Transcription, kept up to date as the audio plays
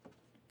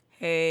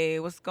Hey,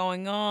 what's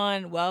going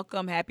on?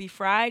 Welcome. Happy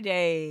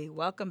Friday.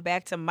 Welcome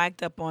back to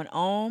Mic'd Up on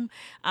Ohm.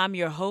 I'm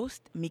your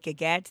host, Mika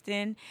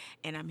Gadsden,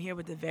 and I'm here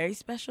with a very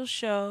special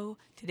show.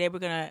 Today, we're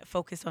going to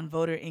focus on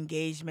voter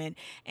engagement.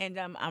 And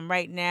I'm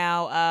right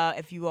now,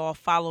 if you all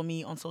follow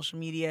me on social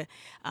media,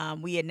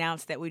 we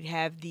announced that we'd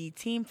have the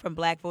team from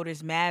Black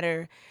Voters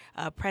Matter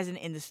present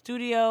in the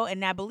studio.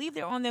 And I believe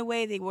they're on their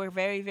way. They were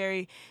very,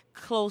 very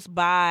close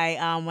by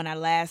when I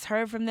last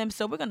heard from them.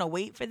 So we're going to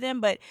wait for them,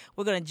 but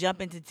we're going to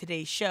jump into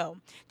today's show.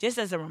 Just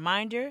as a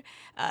reminder,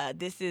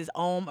 this is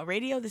Ohm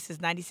Radio. This is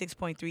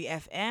 96.3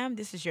 FM.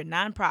 This is your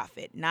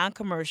nonprofit, non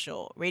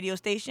commercial radio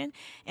station.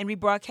 And we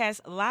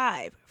broadcast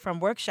live from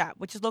Workshop,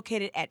 which is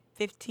located at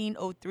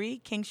 1503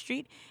 King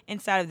Street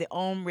inside of the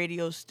Ohm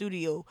Radio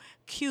Studio.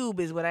 Cube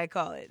is what I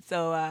call it.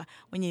 So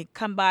when you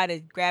come by to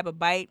grab a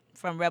bite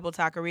from Rebel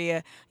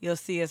Taqueria, you'll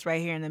see us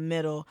right here in the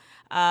middle.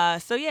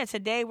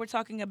 Today we're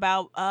talking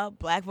about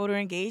black voter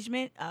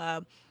engagement.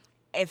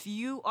 If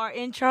you are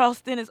in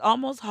Charleston, it's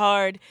almost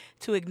hard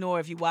to ignore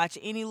if you watch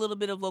any little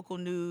bit of local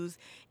news.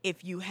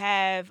 If you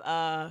have,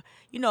 a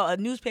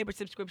newspaper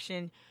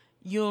subscription,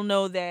 you'll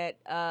know that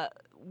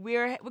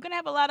we're gonna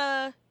have a lot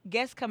of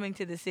guests coming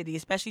to the city,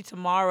 especially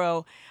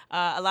tomorrow.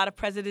 A lot of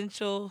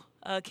presidential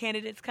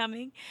candidates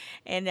coming,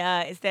 and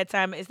it's that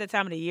time. It's that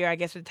time of the year, I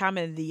guess, the time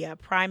of the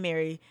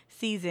primary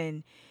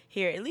season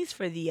here, at least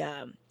for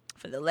the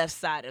left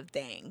side of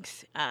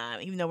things.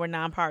 Even though we're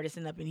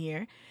nonpartisan up in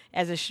here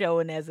as a show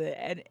and as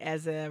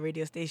a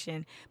radio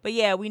station, but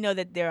yeah, we know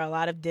that there are a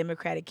lot of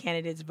Democratic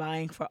candidates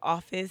vying for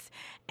office.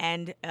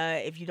 And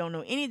if you don't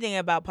know anything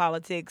about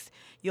politics,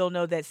 you'll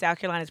know that South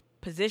Carolina's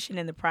position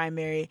in the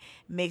primary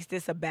makes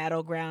this a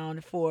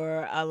battleground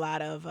for a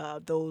lot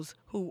of those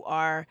who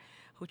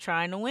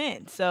trying to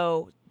win.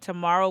 So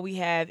tomorrow we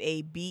have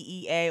a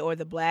BEA, or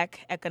the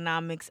Black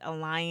Economics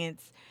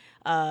Alliance.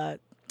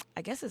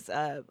 I guess it's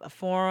a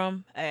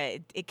forum.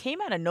 It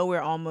came out of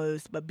nowhere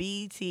almost, but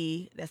BET,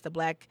 that's the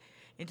Black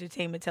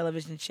Entertainment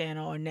Television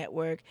Channel or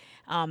network,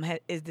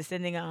 is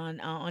descending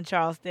on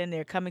Charleston.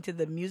 They're coming to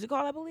the music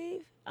hall, I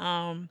believe.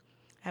 I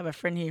have a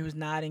friend here who's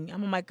nodding.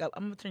 I'm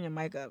gonna turn your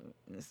mic up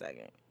in a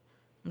second.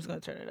 I'm just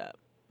gonna turn it up.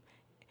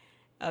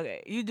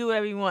 Okay, you do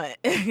whatever you want.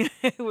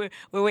 we're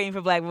waiting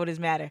for Black Voters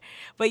Matter,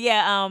 but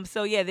yeah,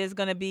 there's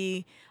gonna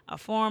be a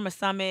forum, a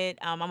summit.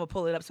 I'm gonna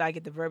pull it up so I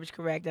get the verbiage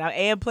correct. And I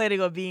am planning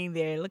on being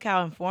there. Look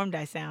how informed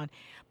I sound.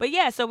 But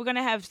yeah, so we're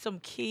gonna have some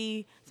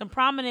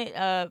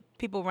prominent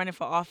people running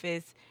for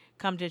office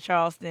come to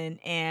Charleston,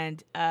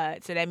 and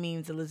so that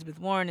means Elizabeth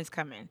Warren is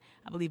coming.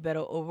 I believe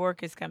Beto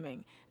O'Rourke is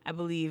coming. I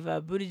believe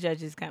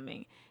Buttigieg is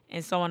coming,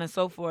 and so on and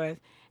so forth.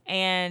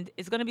 And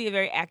it's going to be a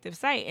very active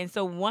site. And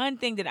so one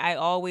thing that I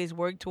always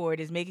work toward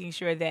is making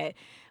sure that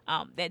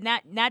that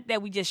not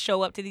that we just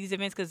show up to these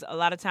events, because a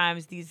lot of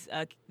times these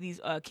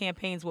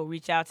campaigns will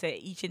reach out to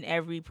each and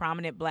every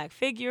prominent Black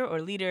figure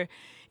or leader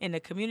in the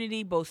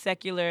community, both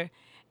secular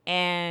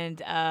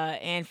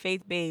and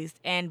faith based,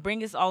 and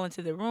bring us all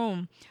into the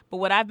room. But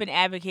what I've been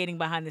advocating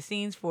behind the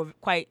scenes for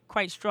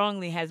quite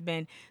strongly has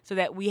been so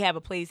that we have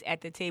a place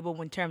at the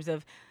table in terms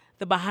of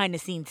the behind the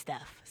scenes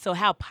stuff. So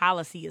how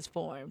policy is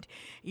formed,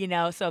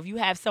 So if you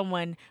have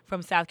someone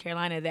from South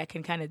Carolina that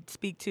can kind of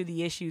speak to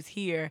the issues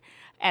here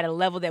at a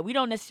level that we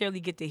don't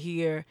necessarily get to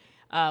hear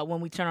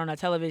when we turn on our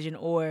television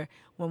or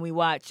when we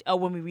watch or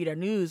when we read our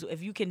news,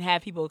 if you can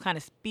have people kind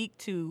of speak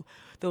to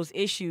those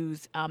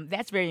issues,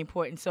 that's very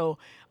important. So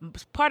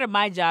part of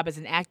my job as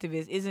an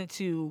activist isn't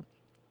to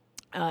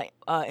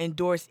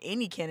endorse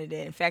any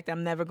candidate. In fact,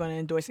 I'm never going to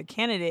endorse a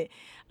candidate,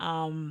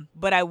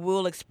 but I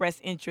will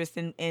express interest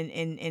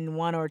in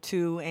one or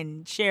two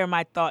and share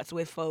my thoughts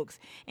with folks.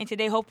 And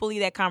today, hopefully,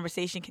 that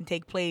conversation can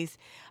take place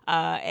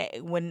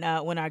when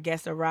our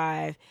guests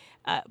arrive.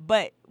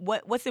 But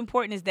what's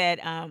important is that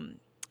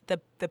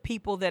the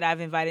people that I've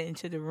invited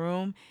into the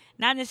room,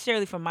 not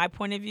necessarily from my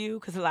point of view,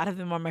 because a lot of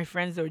them are my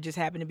friends or just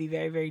happen to be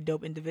very, very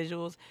dope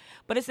individuals,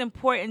 but it's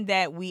important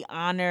that we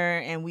honor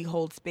and we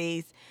hold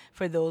space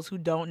for those who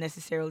don't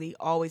necessarily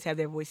always have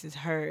their voices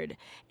heard,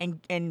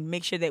 and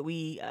make sure that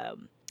we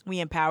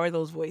empower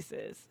those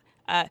voices.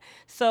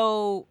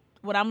 So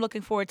what I'm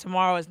looking forward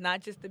tomorrow is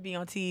not just to be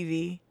on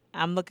TV.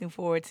 I'm looking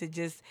forward to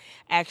just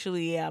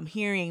actually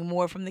hearing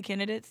more from the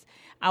candidates.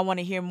 I want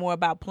to hear more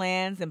about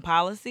plans and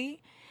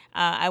policy.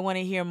 I want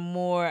to hear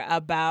more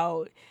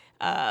about,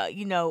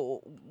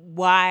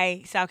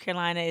 why South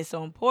Carolina is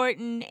so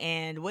important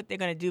and what they're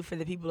going to do for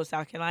the people of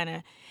South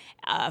Carolina.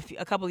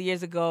 A couple of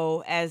years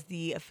ago, as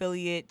the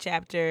affiliate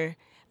chapter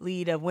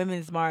lead of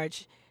Women's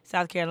March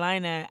South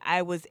Carolina,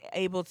 I was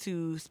able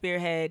to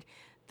spearhead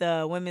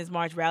the Women's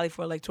March Rally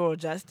for Electoral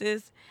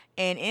Justice.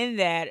 And in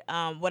that,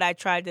 what I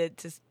tried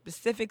to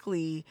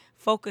specifically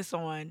focus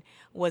on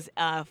was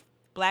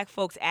Black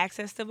folks'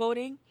 access to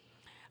voting.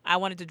 I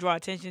wanted to draw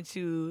attention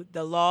to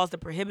the laws, the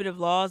prohibitive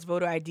laws,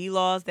 voter ID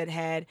laws that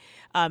had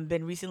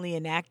been recently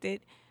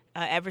enacted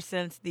ever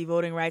since the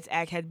Voting Rights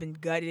Act had been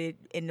gutted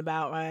in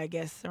about,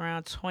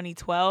 around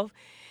 2012.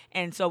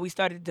 And so we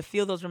started to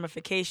feel those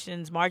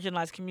ramifications.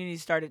 Marginalized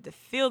communities started to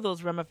feel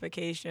those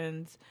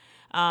ramifications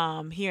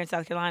here in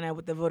South Carolina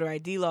with the voter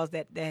ID laws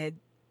that had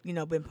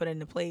been put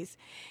into place.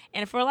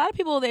 And for a lot of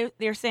people,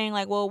 they're saying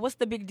like, well, what's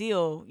the big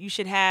deal? You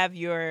should have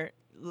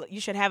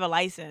a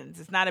license.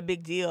 It's not a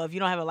big deal. If you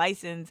don't have a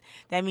license,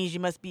 that means you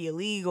must be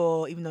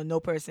illegal, even though no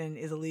person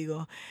is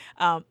illegal.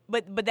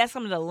 But that's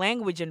some of the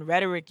language and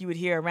rhetoric you would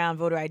hear around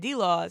voter ID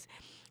laws.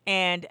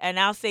 And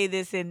I'll say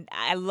this, and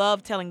I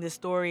love telling this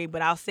story,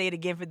 but I'll say it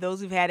again for those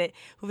who've had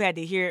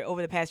to hear it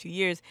over the past few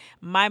years.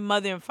 My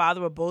mother and father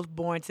were both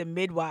born to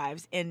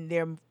midwives in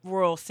their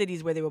rural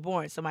cities where they were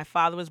born. So my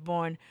father was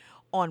born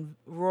on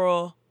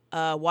rural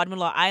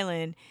Wadmalaw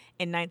Island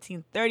in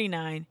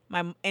 1939.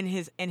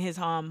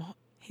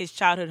 His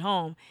childhood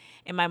home,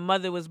 and my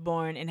mother was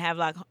born in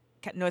Havelock,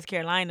 North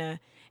Carolina,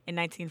 in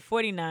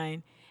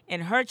 1949,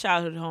 in her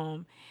childhood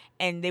home,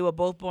 and they were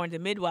both born to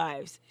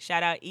midwives.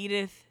 Shout out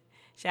Edith.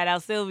 Shout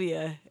out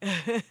Sylvia.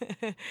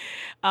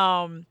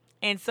 And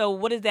so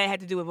what does that have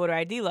to do with voter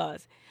ID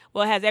laws?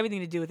 Well, it has everything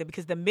to do with it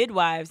because the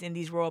midwives in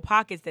these rural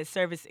pockets that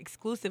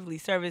exclusively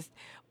service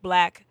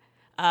black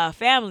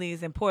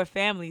families and poor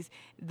families,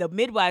 the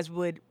midwives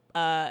would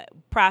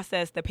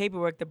process the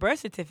paperwork, the birth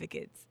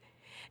certificates.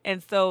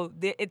 And so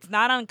it's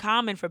not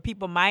uncommon for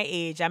people my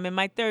age, I'm in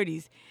my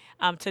 30s,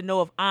 to know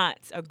of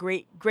aunts or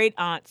great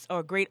aunts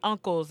or great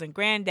uncles and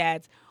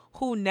granddads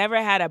who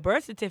never had a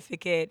birth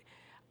certificate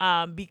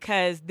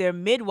because their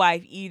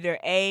midwife either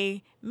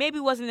A, maybe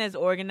wasn't as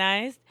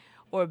organized,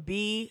 or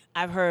B,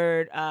 I've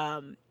heard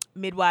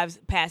midwives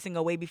passing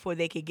away before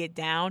they could get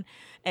down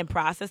and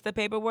process the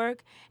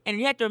paperwork. And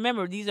you have to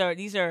remember, these are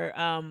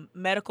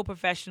medical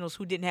professionals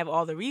who didn't have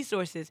all the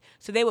resources,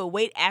 so they would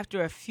wait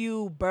after a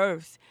few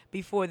births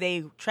before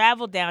they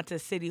traveled down to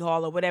City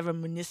Hall or whatever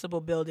municipal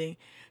building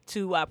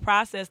to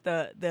process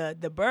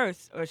the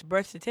births or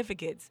birth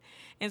certificates.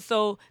 And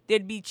so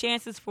there'd be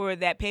chances for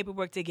that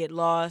paperwork to get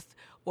lost,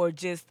 or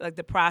just like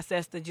the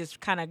process to just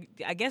kind of,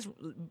 I guess,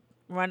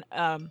 run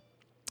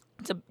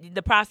to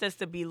the process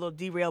to be a little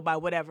derailed by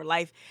whatever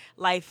life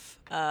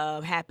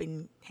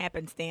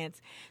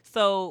happenstance.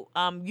 So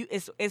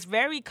it's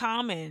very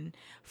common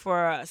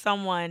for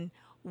someone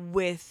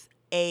with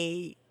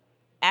a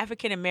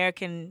African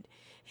American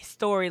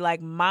story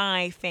like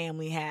my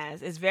family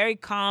has. It's very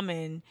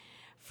common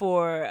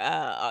for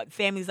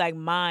families like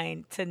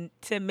mine to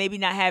maybe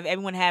not have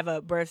everyone have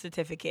a birth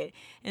certificate.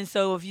 And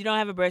so if you don't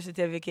have a birth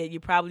certificate, you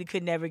probably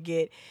could never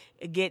get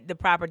the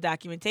proper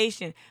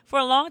documentation. For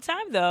a long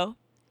time though,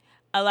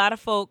 a lot of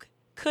folk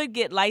could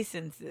get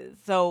licenses.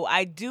 So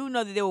I do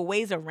know that there were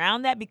ways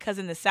around that because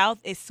in the South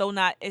it's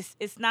not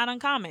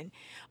uncommon.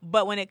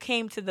 But when it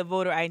came to the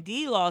voter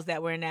ID laws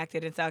that were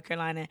enacted in South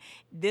Carolina,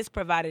 this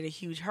provided a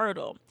huge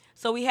hurdle.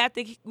 So we have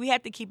to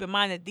keep in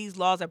mind that these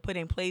laws are put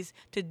in place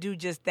to do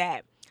just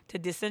that, to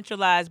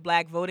decentralize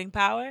black voting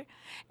power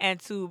and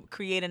to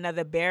create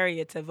another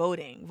barrier to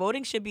voting.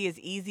 Voting should be as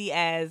easy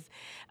as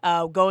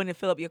going to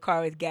fill up your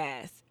car with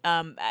gas.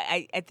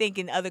 I think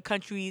in other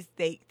countries,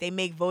 they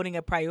make voting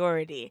a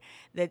priority,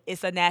 that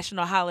it's a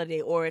national holiday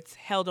or it's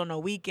held on a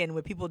weekend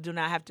where people do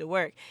not have to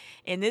work.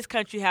 In this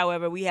country,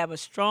 however, we have a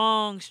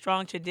strong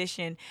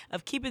tradition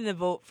of keeping the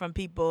vote from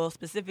people,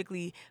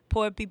 specifically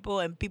poor people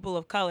and people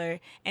of color,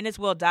 and it's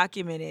well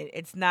documented.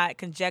 It's not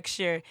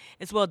conjecture.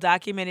 It's well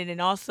documented, and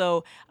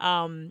also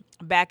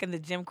back in the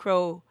Jim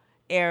Crow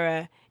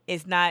era,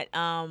 it's not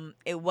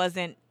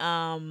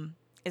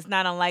it's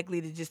not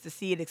unlikely to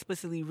see it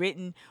explicitly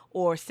written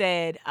or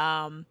said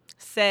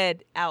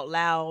out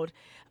loud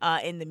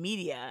in the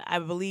media. I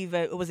believe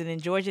it was in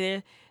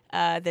Georgia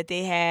that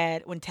they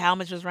had, when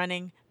Talmadge was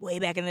running way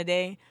back in the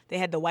day, they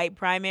had the white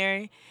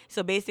primary.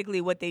 So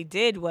basically what they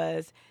did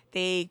was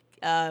they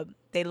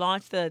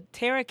launched a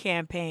terror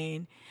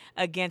campaign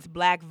against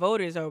black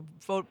voters or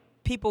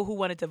people who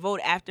wanted to vote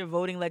after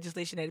voting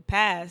legislation had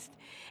passed,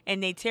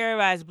 and they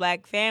terrorized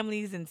black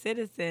families and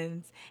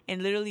citizens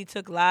and literally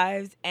took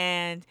lives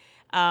and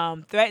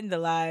threatened the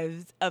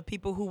lives of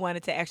people who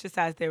wanted to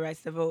exercise their right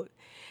to vote.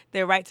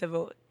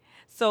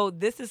 So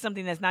this is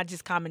something that's not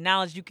just common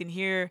knowledge. You can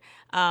hear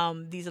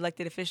these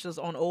elected officials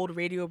on old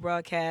radio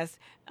broadcasts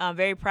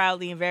very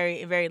proudly and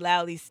very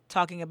loudly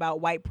talking about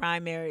white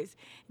primaries,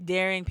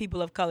 daring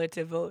people of color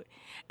to vote.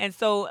 And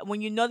so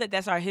when you know that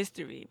that's our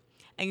history,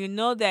 and you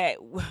know that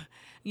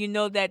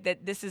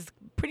this is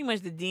pretty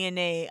much the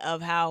DNA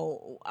of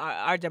how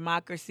our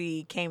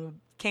democracy came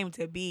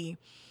to be.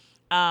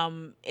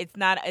 It's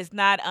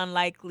not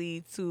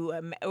unlikely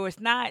to, or it's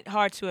not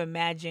hard to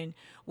imagine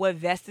what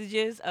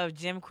vestiges of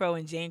Jim Crow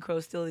and Jane Crow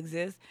still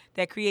exist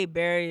that create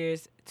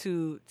barriers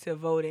to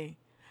voting.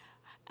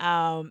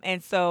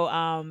 So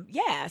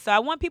I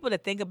want people to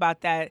think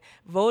about that.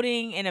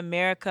 Voting in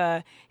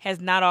America has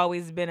not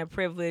always been a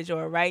privilege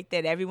or a right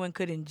that everyone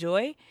could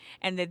enjoy,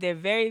 and that they're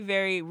very,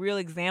 very real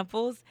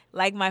examples.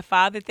 Like my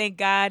father, thank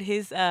God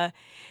his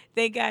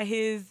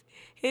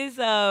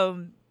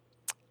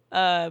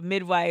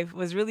midwife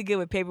was really good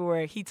with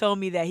paperwork. He told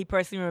me that he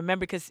personally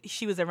remembered because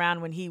she was around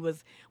when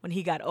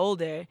he got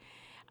older.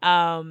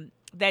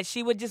 that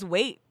she would just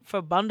wait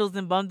for bundles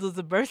and bundles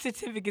of birth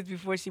certificates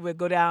before she would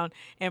go down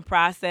and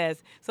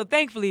process. So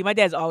thankfully, my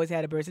dad's always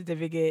had a birth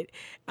certificate,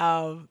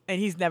 and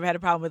he's never had a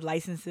problem with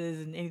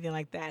licenses and anything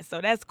like that. So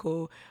that's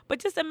cool. But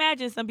just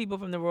imagine some people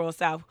from the rural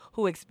South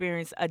who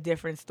experience a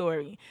different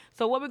story.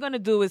 So what we're gonna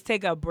do is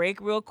take a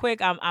break real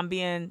quick. I'm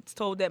being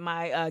told that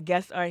my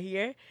guests are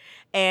here,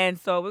 and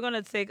so we're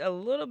gonna take a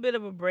little bit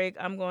of a break.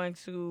 I'm going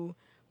to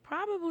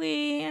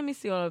probably, let me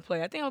see what I'm gonna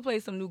play. I think I'll play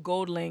some new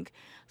Gold Link.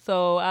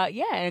 So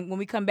yeah, and when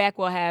we come back,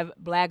 we'll have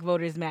Black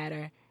Voters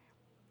Matter.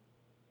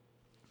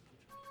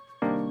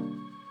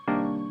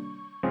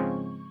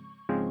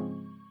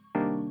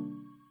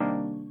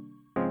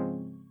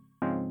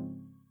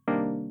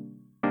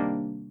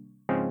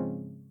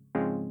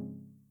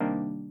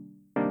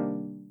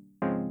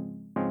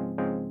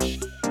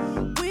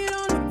 We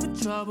don't look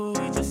for trouble,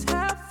 we just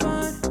have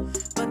fun.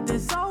 But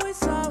there's always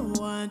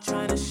someone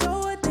trying to show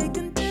what they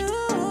can do.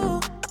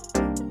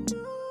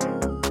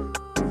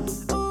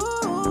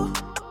 Ooh.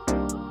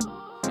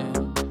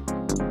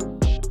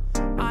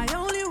 I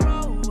only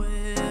roll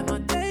with my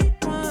day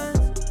ones.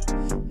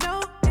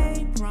 No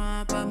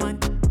A-prime, but my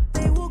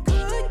they will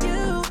cook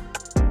you.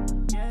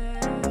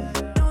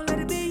 Don't let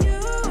it be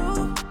you.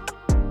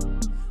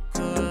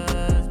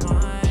 'Cause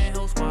my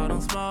whole squad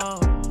on small.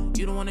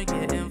 You don't wanna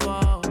get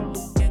involved.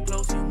 Get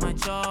close, you might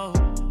choke.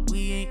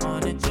 We ain't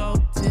on a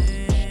joke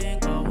thing.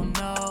 Oh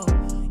no.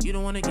 You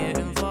don't wanna get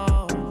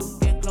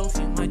involved. Get close,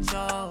 you might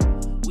choke.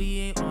 We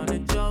ain't on a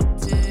joke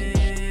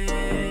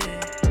thing.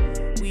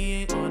 We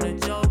ain't on a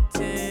joke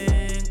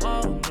thing.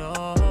 Oh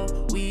no.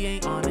 We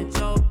ain't on a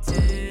joke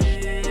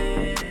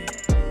thing.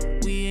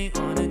 We ain't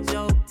on a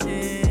joke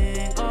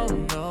thing. Oh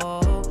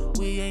no.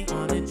 We ain't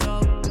on a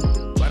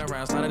joke. Ride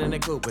around, sliding in the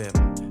coupe whip.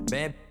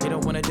 Bad, you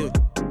don't wanna do.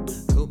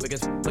 Coupe big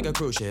as like a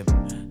cruise ship.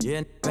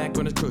 Yeah, back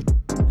on the cruise.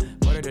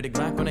 Put a dirty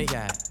Glock on the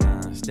yacht.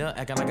 Still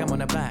acting like I'm on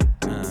the block.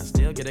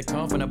 Still get a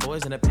call from the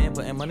boys in the pen,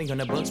 putting money on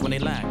the books when they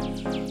lack.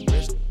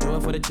 Rich, do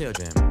it for the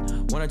children.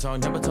 Wanna talk,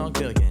 never talk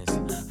billions.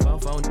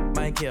 Phone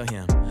might kill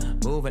him.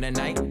 Moving at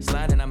night,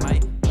 sliding I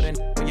might. Put in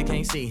where you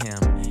can't see him.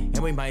 And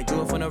we might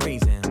do it for no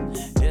reason.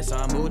 This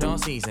our mood on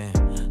season.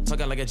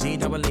 Talking like a G,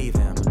 don't believe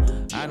him.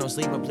 I don't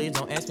sleep, but please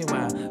don't ask me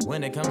why.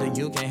 When it comes to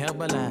you, can't help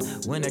but lie.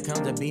 When it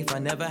comes to beef, I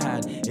never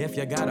hide. If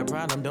you got a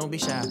problem, don't be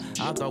shy.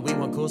 I thought we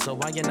were cool, so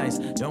why you nice?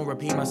 Don't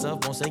repeat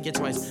myself, won't say it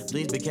twice.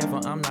 Please be careful,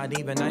 I'm not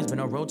even nice. Been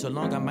on road too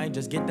long, I might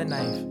just get the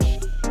knife.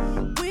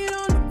 We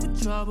don't look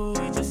for trouble,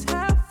 we just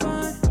have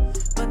fun.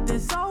 But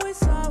there's always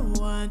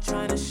someone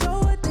trying to show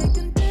what they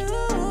can do.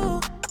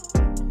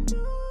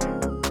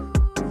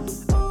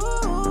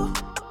 Ooh.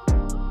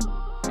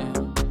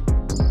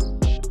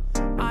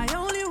 I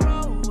only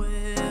roll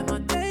with my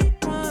day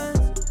ones.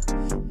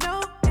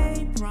 No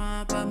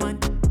A-prime, but my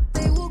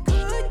they will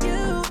cook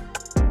you.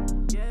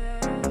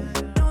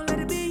 Don't let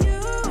it be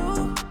you.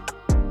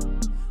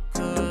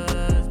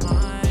 'Cause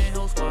my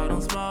whole squad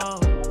on small.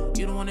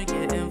 You don't wanna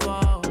get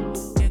involved.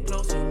 Get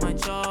close, you might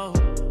choke.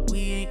 We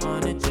ain't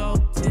on a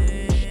joke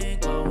thing.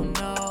 Oh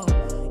no.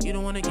 You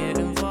don't wanna get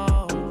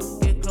involved.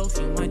 Get close,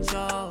 you might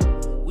choke.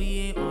 We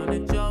ain't on a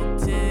joke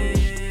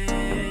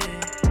thing.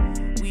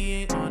 We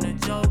ain't on a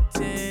joke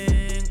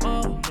thing.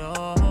 Oh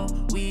no.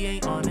 We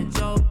ain't on a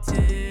joke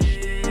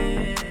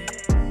thing.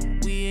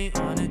 We ain't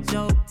on a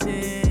joke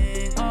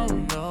thing. Oh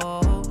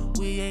no.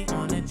 We ain't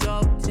on a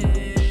joke thing.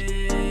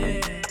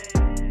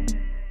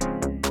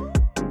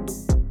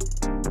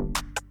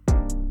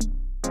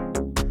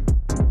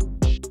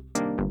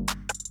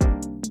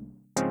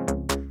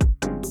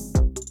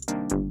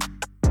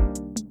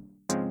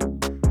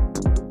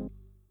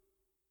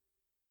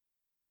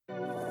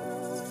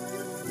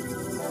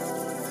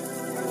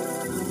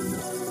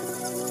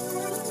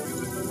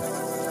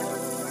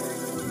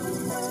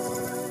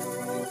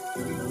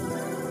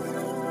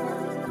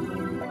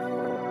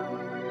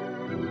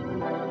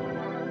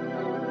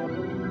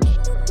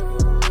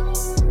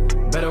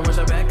 Better watch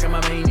your back, I'm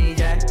a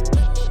maniac.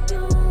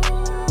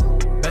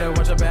 Better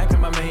watch your back,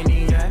 I'm a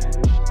maniac.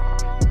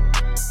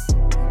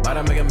 About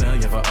to make $1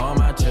 million for all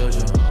my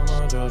children.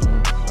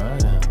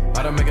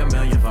 About to make $1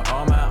 million for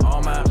all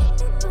my.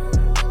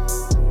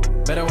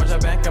 Better watch your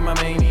back, I'm a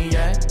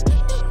maniac.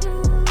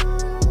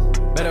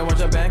 Better watch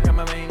your back, I'm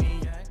a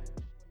maniac.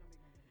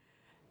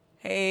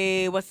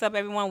 Hey, what's up,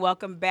 everyone?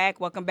 Welcome back.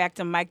 Welcome back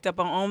to Mic'd Up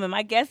on Ohm. And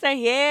my guests are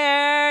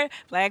here.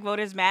 Black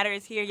Voters Matter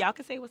is here. Y'all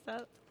can say what's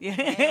up. Yeah.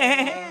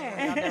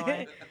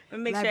 Hey,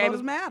 Make Black sure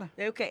Voters Matter.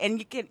 Okay,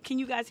 and can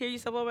you guys hear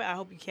yourself over? I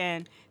hope you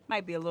can.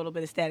 Might be a little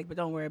bit of static, but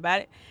don't worry about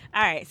it.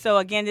 All right, so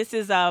again, this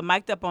is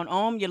Mic'd Up on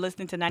Ohm. You're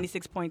listening to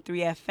 96.3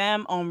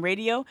 FM, Ohm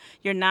Radio,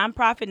 your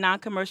nonprofit,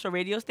 non-commercial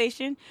radio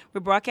station. We're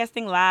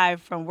broadcasting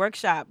live from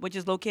Workshop, which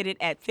is located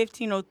at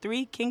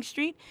 1503 King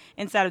Street,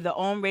 inside of the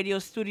Ohm Radio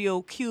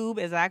Studio Cube,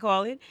 as I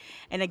call it.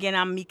 And again,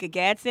 I'm Mika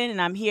Gadsden,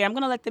 and I'm here. I'm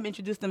going to let them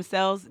introduce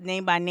themselves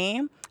name by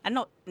name. I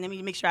know, let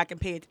me make sure I can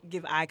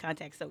give eye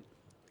contact. So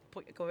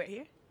go right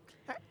here.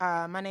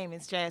 My name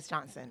is Jazz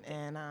Johnson,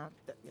 and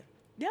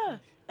Yeah.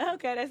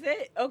 Okay, that's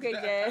it. Okay,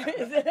 Jazz. She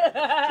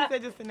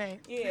said just the name.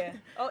 Yeah.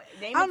 Oh,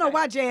 I don't know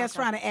why Jazz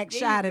trying to act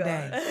shy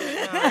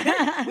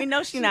today. We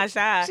know she's not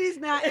shy. She's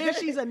not, and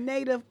she's a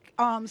native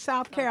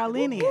South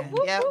Carolinian.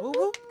 Yeah, whoop,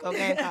 whoop. Go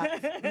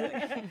Gamecocks.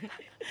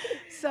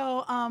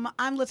 So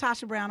I'm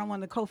Latasha Brown. I'm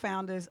one of the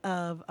co-founders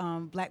of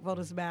Black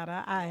Voters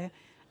Matter. I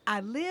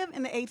live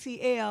in the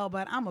ATL,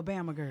 but I'm a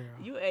Bama girl.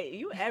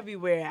 You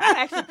everywhere.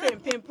 I actually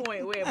couldn't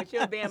pinpoint where, but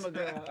you're a Bama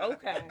girl.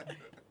 Okay.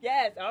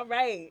 Yes. All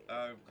right.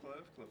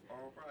 Cliff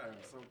Albright. I'm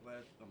so glad.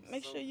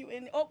 Make sure you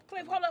in. Oh,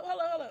 Cliff, hold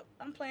up.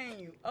 I'm playing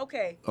you.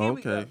 Okay. Here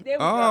we go. Okay. There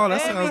we Oh, go.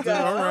 that There we sounds go.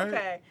 good. All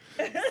right.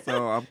 Okay.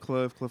 So I'm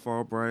Cliff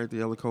Albright,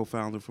 the other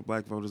co-founder for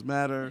Black Voters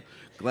Matter.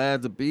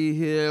 Glad to be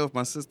here with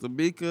my sister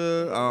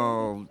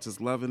Mika.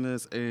 Just loving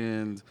this,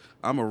 and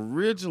I'm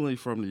originally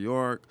from New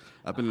York.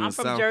 I've been in I'm the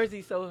from South.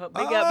 Jersey, so big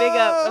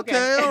up.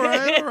 Okay. All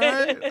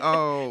right.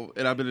 Oh,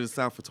 and I've been in the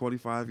South for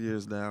 25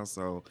 years now.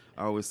 So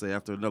I always say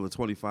after another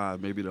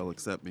 25, maybe they'll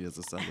accept me as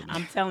a Southerner.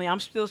 I'm telling you, I'm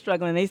still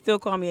struggling. They still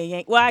call me a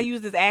Yank. Well, I use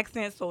this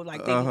accent, so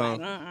like they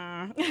like,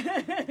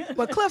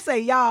 But Cliff say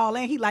y'all,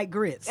 and he like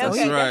grits. So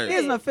Okay, he, that's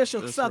he's an it. official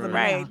That's Southerner.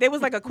 right. now. Right. There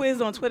was like a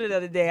quiz on Twitter the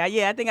other day.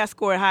 I think I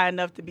scored high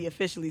enough to be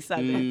officially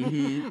Southern.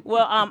 Mm-hmm.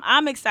 Well,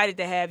 I'm excited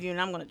to have you,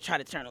 and I'm going to try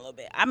to turn a little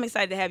bit. I'm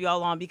excited to have you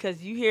all on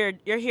because you're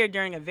here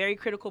during a very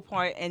critical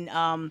part in,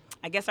 I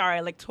guess, our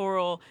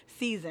electoral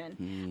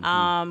season.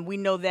 Mm-hmm. We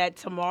know that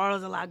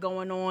tomorrow's a lot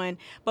going on.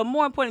 But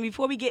more importantly,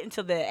 before we get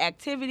into the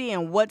activity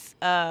and what's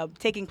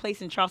taking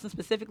place in Charleston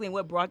specifically and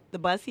what brought the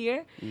bus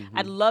here,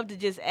 I'd love to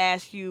just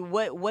ask you,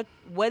 what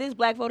is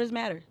Black Voters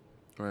Matter?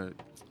 Right.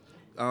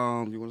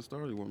 You want to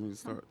start or you want me to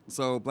start?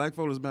 So Black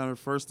Voters Matter,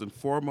 first and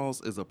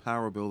foremost, is a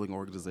power-building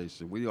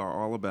organization. We are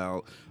all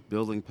about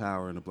building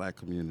power in the black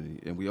community.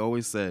 And we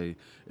always say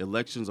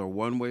elections are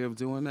one way of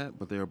doing that,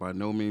 but they are by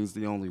no means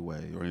the only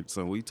way. Right?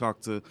 So we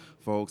talk to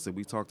folks and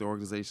we talk to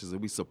organizations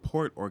and we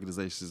support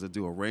organizations that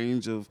do a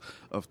range of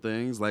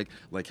things like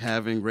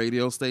having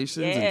radio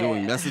stations and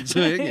doing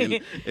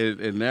messaging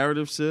and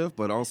narrative shift,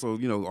 but also,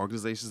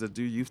 organizations that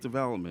do youth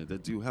development,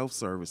 that do health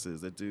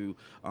services, that do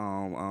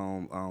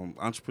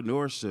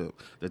entrepreneurship,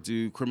 that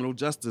do criminal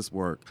justice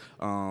work.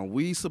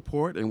 We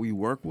support and we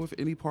work with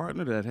any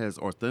partner that has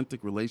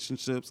authentic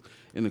relationships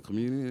in the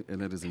community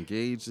and that is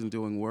engaged in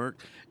doing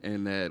work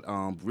and that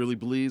really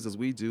believes, as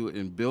we do,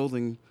 in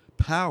building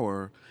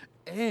power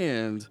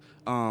and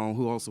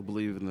who also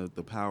believe in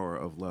the power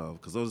of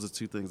love, because those are the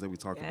two things that we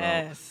talk about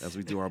as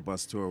we do our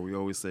bus tour. We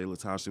always say,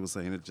 Latasha was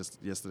saying it just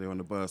yesterday on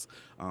the bus,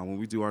 when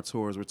we do our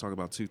tours, we're talking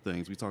about two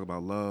things. We talk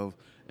about love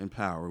and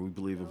power. We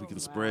believe if we can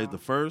spread the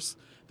first,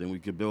 then we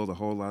can build a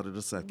whole lot of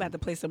the second. About to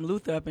play some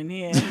Luther up in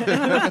here.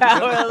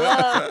 Power of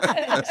love.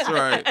 That's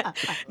right.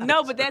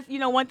 No, but that's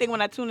one thing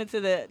when I tune into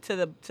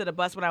the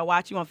bus when I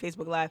watch you on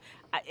Facebook Live,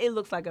 it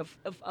looks like a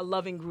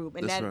loving group,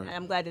 and That's right.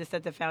 I'm glad to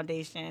set the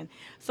foundation.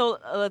 So,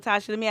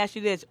 Latasha, let me ask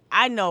you this: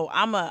 I know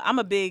I'm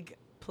a big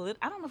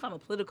I don't know if I'm a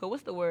political.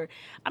 What's the word?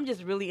 I'm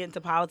just really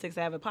into politics.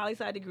 I have a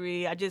poli-sci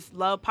degree. I just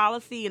love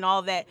policy and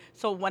all that.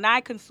 So when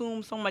I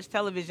consume so much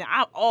television,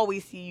 I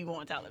always see you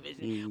on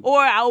television. Or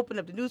I open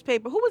up the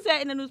newspaper. Who was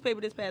that in the newspaper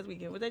this past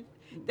weekend? Was that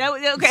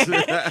was okay?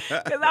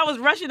 Because I was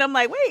rushing. I'm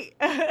like, wait.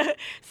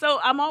 So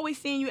I'm always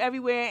seeing you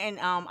everywhere,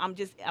 and I'm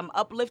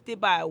uplifted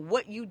by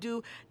what you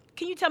do.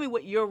 Can you tell me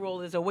what your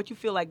role is or what you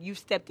feel like you've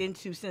stepped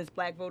into since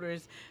Black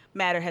Voters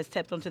Matter has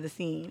stepped onto the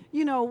scene?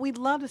 We'd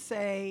love to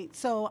say,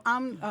 so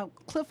I'm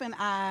Cliff and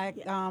I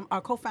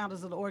are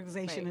co-founders of the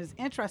organization. Right. It's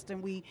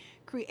interesting. We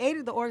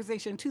created the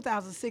organization in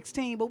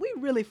 2016, but we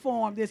really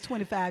formed this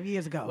 25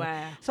 years ago.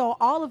 Wow. So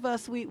all of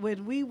us,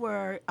 when we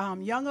were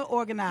younger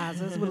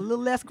organizers with a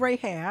little less gray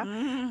hair,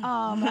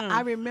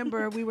 I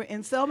remember we were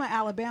in Selma,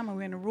 Alabama. We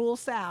were in the rural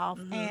South,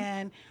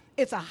 and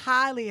it's a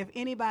highly, if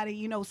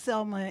anybody,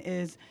 Selma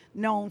is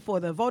known for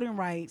the voting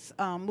rights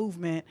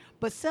movement,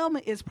 but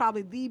Selma is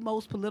probably the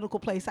most political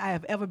place I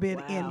have ever been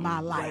in my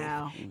life.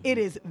 Wow. It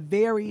is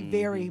very,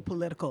 very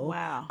political.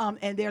 Wow.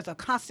 And there's a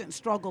constant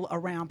struggle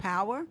around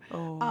power.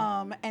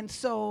 And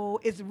so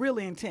it's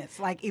really intense.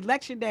 Like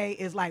election day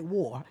is like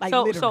war. Like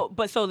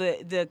literally. So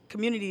the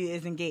community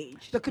is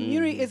engaged. The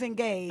community is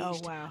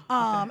engaged. Oh,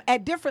 wow.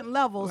 At different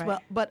levels, Right.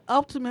 but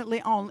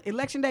ultimately on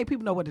election day,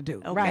 people know what to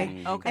do, Okay.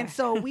 right? Okay. And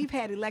so we've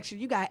had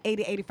elections. You got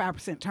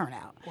 80-85%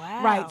 turnout,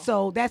 Wow. right?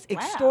 So that's Wow.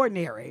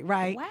 extraordinary,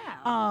 right?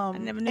 Wow. I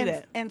never knew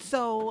that. And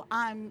so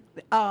I'm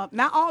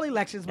not all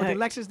elections, but Right.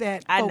 elections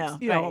that I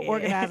folks know. Right.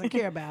 organize and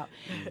care about.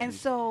 And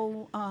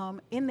so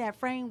in that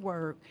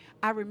framework,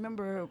 I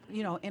remember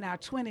in our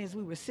 20s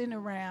we were sitting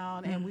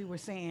around and we were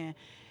saying,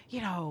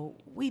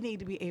 we need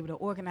to be able to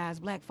organize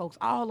black folks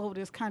all over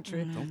this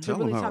country to tell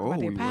really them how talk about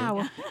old their we were.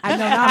 power. I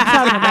know. Now I'm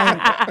telling them,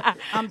 baby.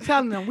 I'm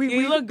telling them.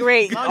 You look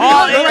great. you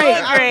All look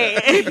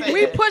great. great.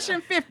 We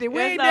pushing 50.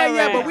 We ain't there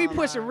yet, but we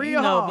pushing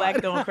real hard.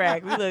 Black don't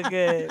crack. We look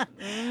good.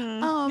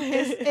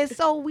 And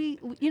so we,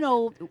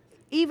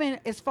 even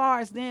as far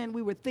as then,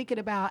 we were thinking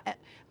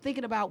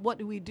about what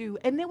do we do,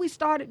 and then we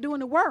started doing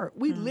the work.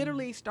 We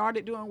literally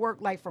started doing work,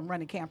 like from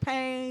running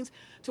campaigns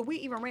to we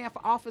even ran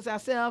for office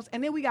ourselves,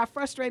 and then we got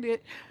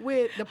frustrated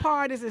with the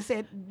parties and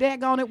said,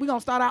 "Daggone it, we're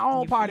gonna start our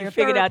own party." You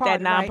figured out party,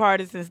 that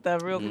nonpartisan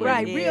stuff real quick,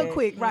 right? yeah. Real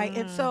quick, right?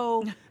 And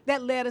so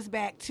that led us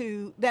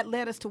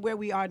to where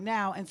we are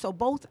now. And so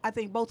I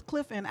think both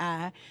Cliff and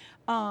I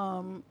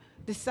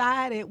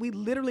decided, we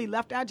literally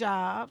left our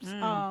jobs,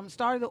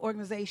 started the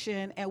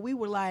organization, and we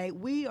were like,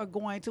 we are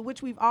going to,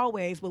 which we've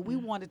always, but we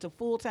wanted to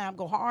full-time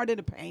go hard in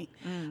the paint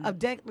of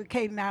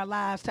dedicating our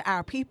lives to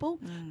our people,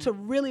 to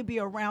really be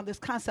around this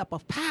concept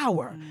of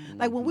power.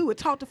 Like when we would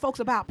talk to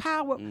folks about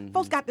power,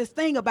 folks got this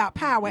thing about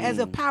power as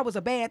if power is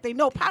a bad thing.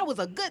 No, power is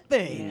a good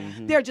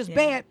thing. They're just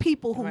bad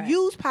people who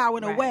use power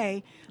in a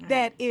way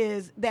that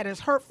is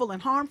hurtful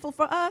and harmful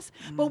for us,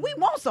 but we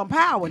want some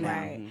power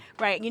now.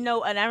 Right. You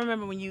know, and I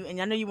remember when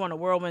and I know you were on a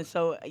whirlwind,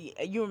 so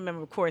you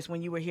remember, of course,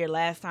 when you were here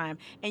last time,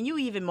 and you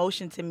even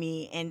motioned to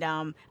me,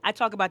 and I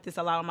talk about this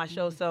a lot on my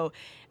show, so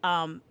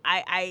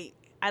I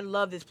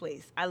love this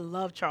place. I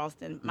love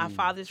Charleston. My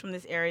father's from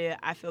this area.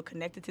 I feel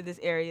connected to this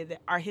area.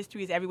 That our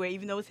history is everywhere,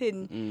 even though it's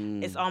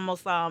hidden. It's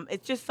almost,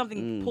 it's just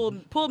something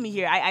pulled me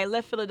here. I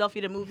left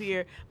Philadelphia to move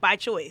here by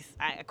choice.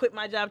 I quit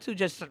my job too,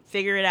 just to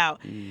figure it out.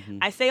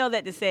 I say all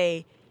that to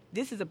say,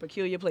 this is a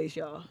peculiar place,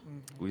 y'all.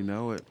 We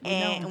know it.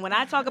 And when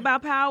I talk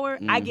about power,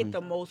 I get the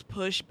most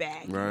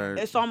pushback.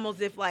 Right. It's almost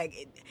if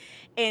like,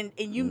 and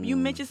you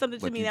mentioned something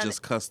to Like me you that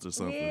just cussed or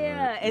something.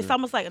 yeah, right? it's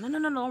almost like no,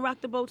 don't rock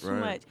the boat too Right.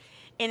 much.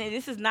 And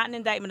this is not an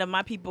indictment of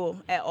my people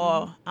at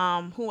all,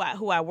 who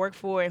I work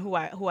for and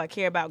who I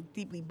care about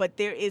deeply. But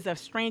there is a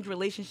strange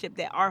relationship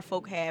that our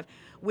folk have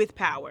with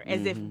power,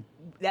 as if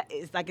that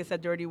is like it's a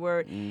dirty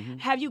word.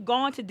 Have you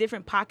gone to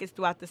different pockets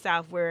throughout the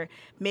South where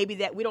maybe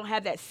that we don't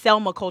have that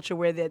Selma culture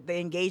where the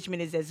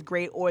engagement is as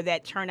great or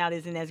that turnout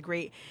isn't as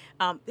great?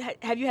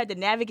 Have you had to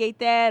navigate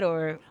that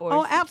or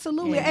Oh,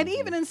 absolutely. Yeah. And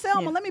even in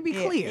Selma, let me be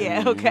clear.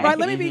 Yeah, okay. Right,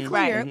 let me be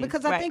clear, Right.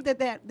 because I Right. think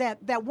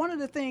that one of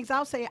the things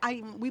I'll say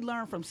we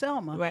learned from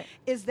Selma Right.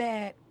 is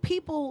that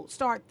people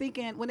start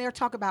thinking, when they're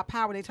talking about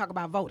power, they talk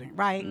about voting,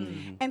 right?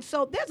 And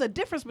so there's a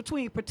difference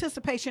between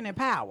participation and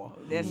power.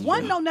 That's One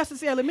true. don't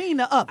necessarily mean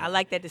the other. I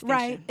like that distinction.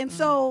 Right. And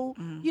so,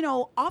 you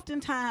know,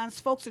 oftentimes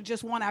folks are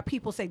just want our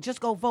people say, just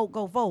go vote,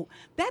 go vote.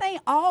 That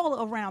ain't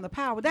all around the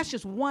power. That's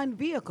just one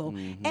vehicle.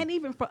 And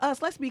even for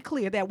us, let's be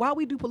clear that while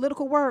we do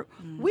political work,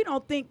 we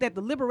don't think that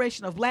the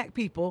liberation of black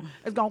people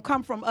is going to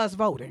come from us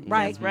voting,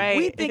 right? That's right.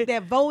 We think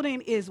that voting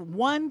is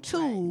one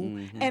tool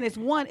and it's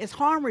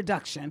harm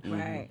reduction.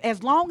 Right.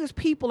 As long as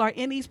people are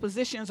in these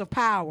positions of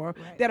power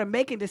that are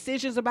making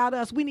decisions about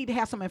us, we need to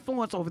have some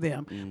influence over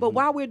them. But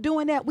while we're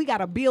doing that, we got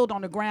to build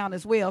on the ground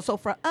as well. So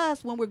for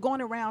us, when we're going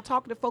around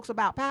talking to folks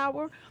about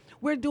power,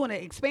 we're doing an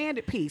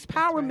expanded piece.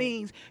 Power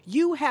means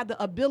you have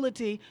the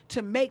ability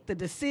to make the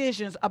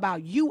decisions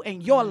about you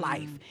and your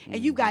life.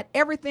 And you've got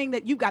everything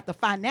that you've got the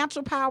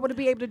financial power to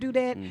be able to do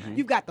that.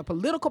 You've got the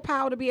political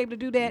power to be able to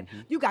do that.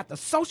 You got the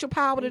social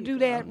power to do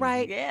that,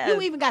 right? Yes.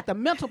 You even got the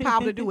mental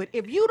power to do it.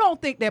 If you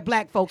don't think that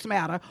black folks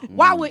matter,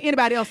 why would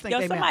anybody else think Yo,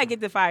 they somebody matter? get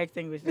the fire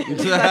extinguisher.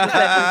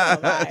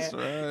 That's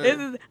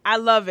right. I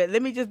love it.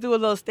 Let me just do a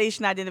little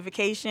station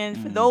identification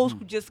for those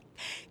who just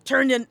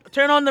turn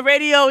on the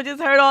radio and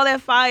just heard all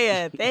that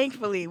fire.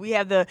 Thankfully, we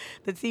have the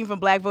team from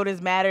Black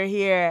Voters Matter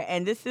here,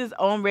 and this is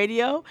OM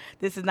Radio.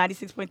 This is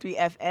 96.3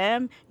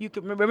 FM. You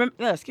can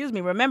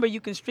remember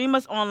you can stream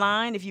us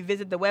online if you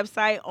visit the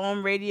website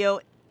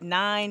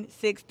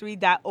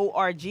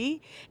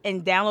omradio963.org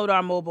and download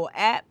our mobile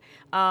app.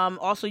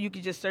 Also, you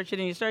can just search it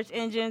in your search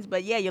engines.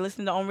 But yeah, you're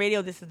listening to OM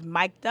Radio. This is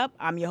Mic'd Up.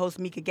 I'm your host,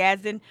 Mika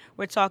Gadsden.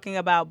 We're talking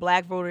about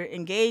black voter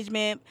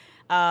engagement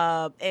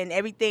and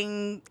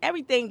everything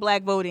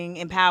black voting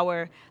and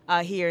power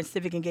here in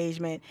civic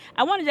engagement.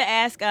 I wanted to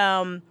ask,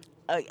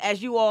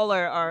 as you all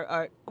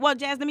are well,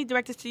 Jazz, let me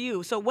direct this to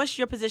you. So what's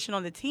your position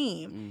on the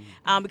team?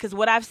 Because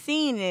what I've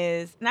seen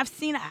is, and I've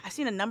seen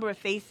a number of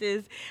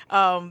faces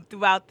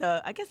throughout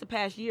the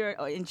past year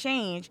and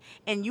change.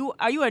 And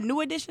are you a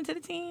new addition to the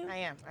team? I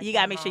am. You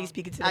got to make sure you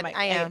speak it to the mic.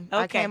 I am.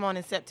 Okay. I came on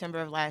in September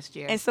of last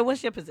year. And so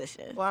what's your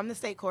position? Well, I'm the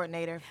state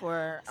coordinator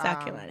for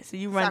South Carolina. So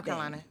you run South things.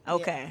 Carolina.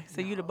 Okay. Yeah.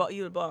 So you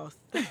the boss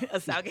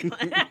of South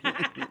Carolina.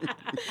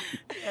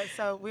 Yeah,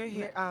 so we're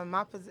here.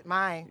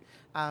 My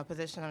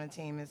position on the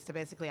team is to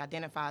basically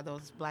identify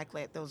those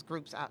those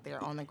groups out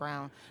there on the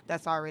ground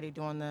that's already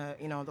doing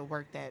the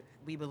work that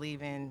we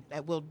believe in,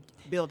 that will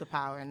build the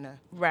power and the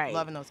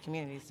love in those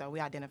communities. So we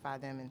identify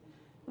them and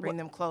bring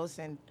them close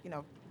and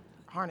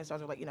harness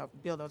those,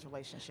 build those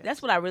relationships.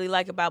 That's what I really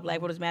like about Black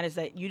Voters Matter, is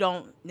that you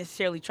don't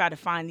necessarily try to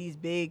find these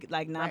big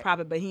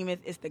nonprofit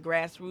behemoths. It's the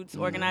grassroots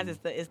organizers.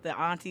 It's the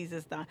aunties.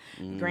 It's the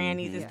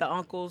grannies. It's the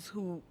uncles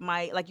who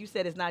might, like you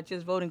said, it's not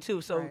just voting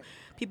too. So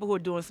people who are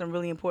doing some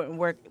really important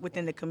work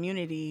within the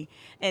community.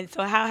 And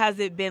so how has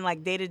it been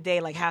day to day?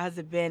 How has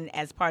it been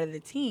as part of the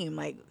team?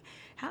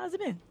 How has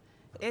it been?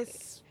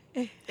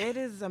 It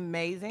is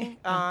amazing.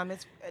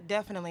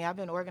 Definitely. I've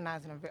been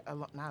organizing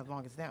not as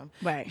long as them,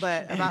 Right.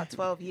 but about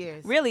 12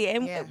 years. Really?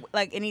 And Yeah.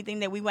 like anything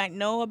that we might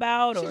know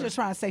about? She's Or? just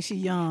trying to say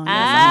she's young.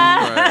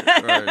 Ah.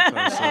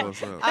 Right. Show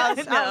us up. I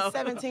was No.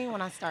 17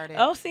 when I started.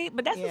 Oh, see,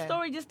 but that's the Yeah.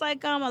 story. Just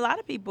like a lot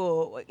of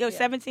people. You're Yeah.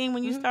 17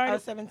 when you I started.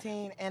 was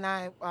 17, and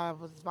I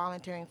was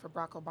volunteering for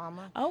Barack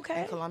Obama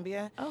Okay. in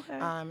Columbia. Okay.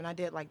 And I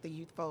did like the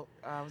youth vote.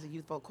 I was a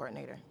youth vote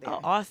coordinator there. Oh,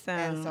 awesome.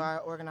 And so I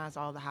organized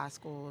all the high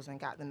schools and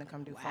got them to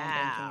come do phone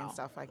banking and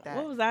stuff like that.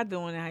 What was I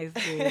doing in high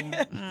school?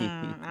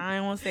 I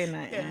didn't want to say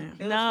nothing. Yeah, it was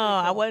No, pretty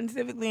I cool. wasn't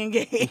civically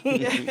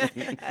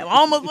engaged. I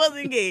almost was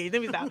engaged.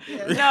 Let me stop.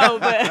 No,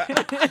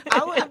 but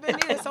I would have been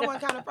either. Someone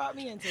kind of brought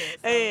me into it.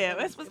 So yeah, it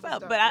that's was- what's it was up.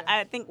 dope, But yeah.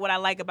 I think what I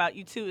like about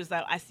you too is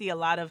that I see a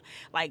lot of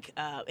like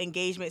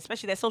engagement,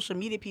 especially that social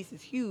media piece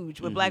is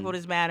huge with Black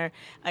Voters Matter.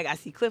 Like I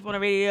see Cliff on the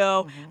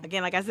radio.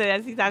 Again, like I said,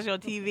 I see Tasha on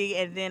TV,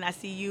 and then I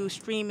see you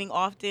streaming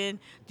often.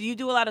 Do you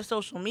do a lot of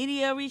social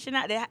media reaching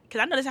out?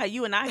 Because I know that's how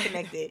you and I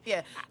connected.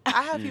 Yeah,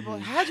 I have people.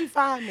 How'd you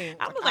find me?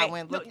 I was like,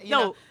 went no, look. You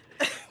know,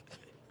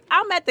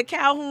 I'm at the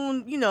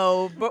Calhoun,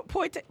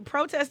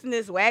 protesting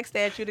this wax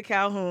statue to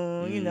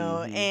Calhoun,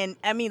 and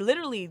I mean,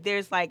 literally,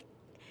 there's like,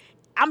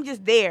 I'm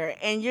just there,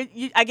 and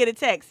I get a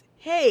text.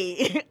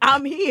 Hey,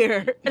 I'm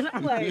here. And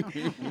I'm like,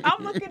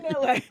 I'm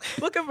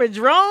looking for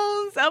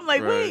drones. I'm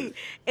like, Right. wait.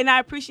 And I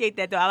appreciate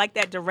that, though. I like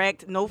that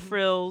direct, no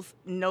frills,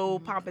 no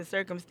pomp and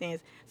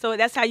circumstance. So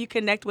that's how you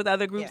connect with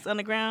other groups Yeah. on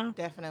the ground?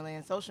 definitely,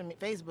 and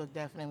Facebook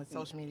definitely.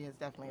 Social media is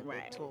definitely a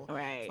big tool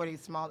right. for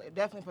these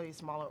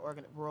smaller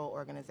rural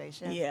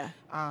organizations. Yeah.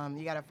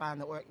 You got to find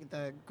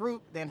the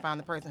group, then find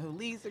the person who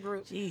leads the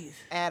group. Jeez.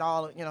 Add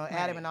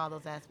add them in all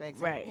those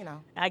aspects. Right. And,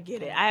 I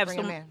get it. I have bring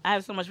so 'em in. I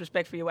have so much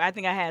respect for you. I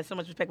think I had so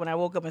much respect when I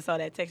woke up and saw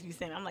that text you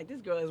sent. I'm like,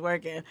 this girl is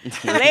working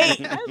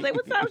late. I was like,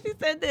 what time she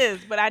said this?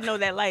 But I know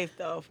that life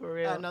though, for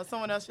real. I know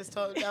someone else just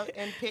told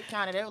in Pitt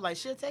County. They were like,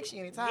 "She'll text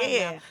you anytime." Yeah,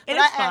 now. and But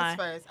it's I asked fine.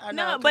 first. I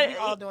No, know, 'cause but we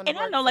all doing the and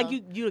I work, know like so-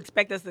 you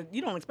expect us to.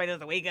 You don't expect us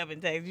to wake up and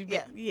text.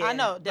 Yeah, I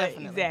know, but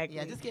definitely. exactly.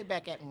 Yeah, just get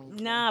back at me. when you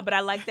can. Nah, but I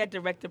like that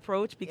direct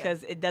approach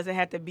because it doesn't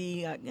have to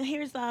be.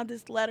 Here's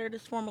this letter,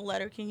 this formal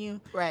letter. Can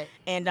you? Right.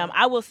 And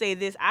I will say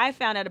this: I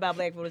found out about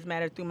Black Voters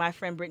Matter through my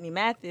friend Brittany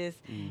Mathis,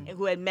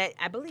 who had met.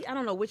 I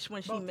don't know which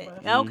one she met.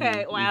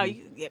 Okay, wow.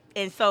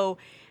 And so,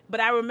 but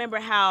I remember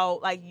how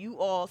like you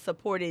all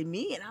supported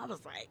me, and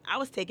I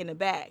was taken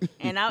aback,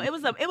 and it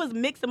was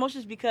mixed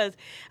emotions because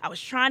I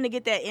was trying to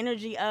get that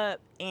energy up,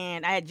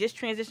 and I had just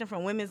transitioned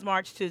from Women's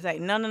March to like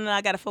no,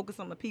 I got to focus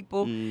on the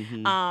people.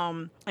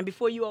 And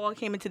before you all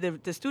came into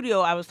the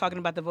studio, I was talking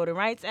about the Voting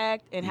Rights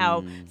Act and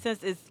how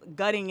since it's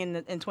gutting in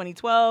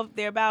 2012,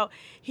 thereabout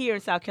here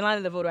in South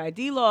Carolina, the voter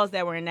ID laws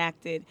that were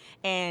enacted,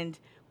 and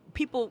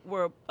people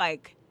were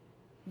like.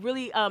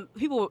 Really,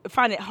 people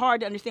find it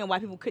hard to understand why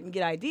people couldn't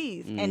get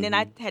IDs. And then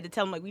I had to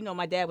tell them, like,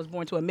 my dad was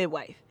born to a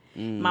midwife.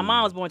 My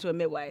mom was born to a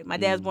midwife. My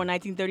dad was born in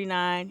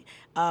 1939.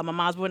 My mom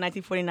was born in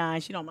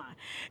 1949. She don't mind.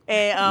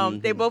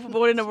 And they both were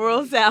born in the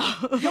rural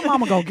South. Your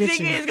mama gonna get Nigga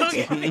you. is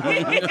gonna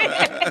get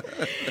me.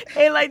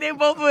 And like they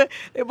both were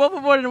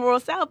born in the rural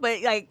South.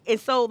 But like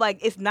it's so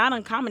like it's not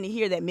uncommon to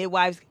hear that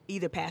midwives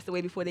either passed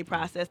away before they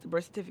processed the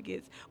birth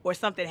certificates or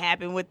something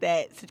happened with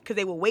that because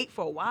they would wait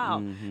for a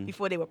while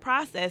before they would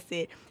process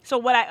it. So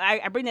what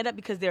I bring that up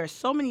because there are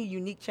so many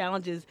unique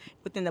challenges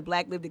within the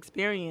Black lived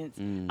experience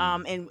and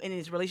in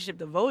its relationship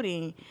to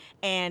voting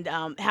and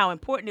how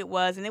important it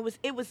was. And it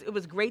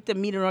was great to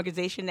meet an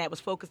organization that was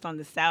focused on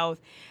the South.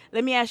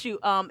 Let me ask you,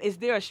 is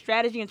there a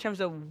strategy in terms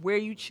of where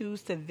you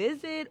choose to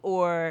visit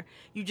or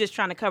you just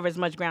trying to cover as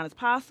much ground as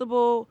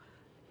possible?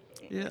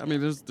 Yeah, I mean,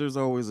 there's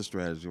always a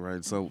strategy,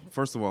 right? So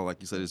first of all,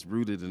 like you said, it's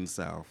rooted in the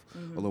South.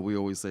 Although we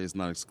always say it's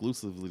not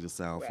exclusively the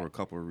South for a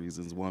couple of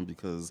reasons. One,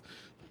 because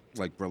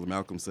like Brother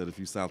Malcolm said, if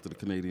you south of the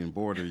Canadian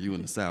border, you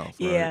in the South,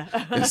 right? Yeah.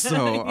 And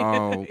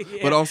so,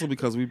 but also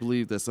because we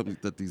believe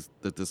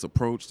that this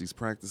approach, these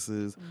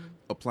practices,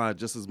 apply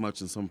just as much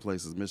in some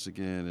places,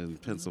 Michigan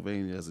and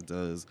Pennsylvania, as it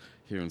does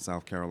here in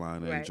South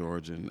Carolina and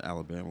Georgia and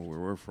Alabama, where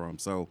we're from.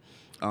 So,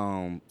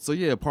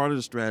 yeah, part of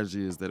the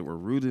strategy is that we're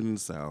rooted in the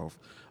South.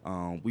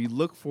 We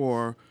look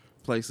for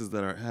places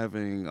that are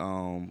having,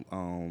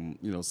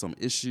 some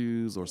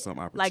issues or some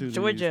opportunities. Like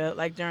Georgia,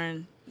 like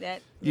during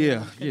that.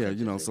 Yeah,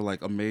 so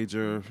like a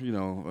major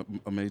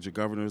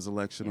governor's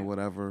election or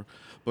whatever.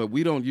 But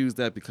we don't use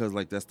that because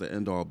like that's the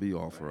end all be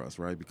all for us,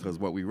 right? Because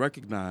what we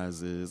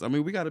recognize is,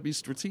 we got to be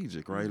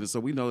strategic, right? And so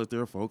we know that there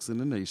are folks in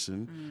the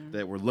nation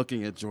that were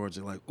looking at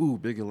Georgia like, ooh,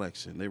 big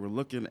election. They were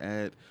looking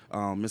at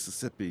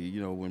Mississippi,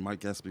 when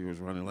Mike Espy was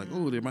running, like,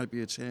 ooh, there might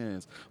be a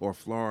chance. Or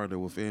Florida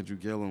with Andrew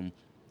Gillum.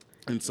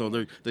 And so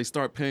they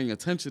start paying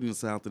attention in the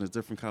South in a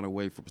different kind of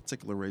way for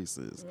particular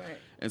races. Right.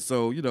 And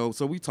so,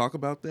 so we talk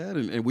about that,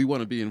 and we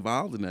want to be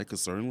involved in that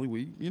because certainly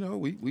we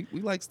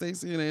like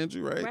Stacey and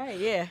Andrew, right? Right,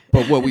 yeah.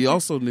 But what we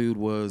also knew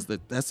was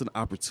that that's an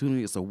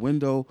opportunity. It's a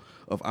window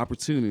of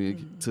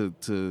opportunity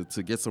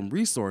to get some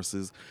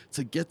resources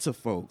to get to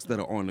folks that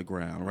are on the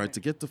ground, right? To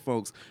get to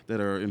folks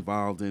that are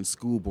involved in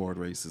school board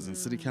races and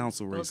city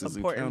council races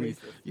and county.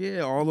 Races. Yeah,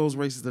 all those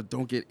races that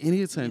don't get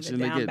any attention.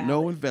 They get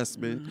no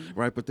investment,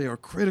 right? But they are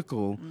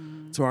critical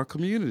to our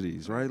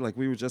communities, right? Like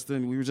we were just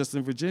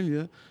in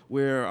Virginia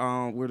where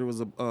there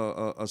was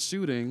a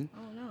shooting.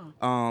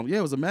 Oh no.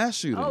 It was a mass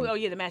shooting. Oh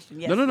yeah, the mass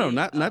shooting. Yes, No,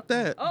 yeah. not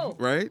that. Oh,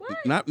 right?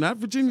 what? Not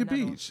Virginia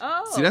Beach.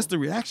 Oh. See, that's the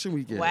reaction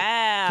we get.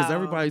 Wow. Because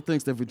everybody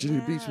thinks that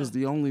Virginia Beach was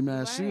the only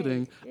mass Right.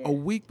 shooting. Yeah. A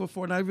week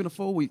before, not even a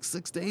full week,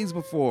 6 days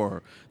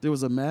before, there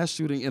was a mass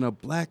shooting in a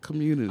black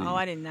community. Oh,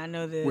 I did not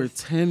know this. Where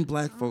 10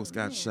 black folks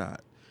got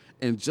shot.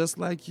 And just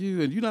like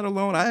you, and you're not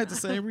alone, I had the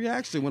same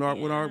reaction when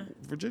our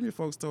Virginia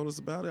folks told us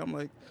about it. I'm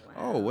like,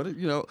 oh, what,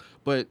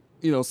 but,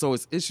 so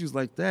it's issues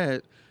like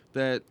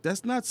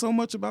that's not so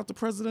much about the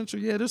presidential.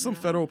 Yeah, there's some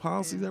federal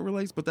policy that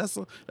relates, but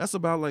that's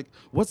about like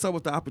what's up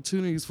with the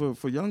opportunities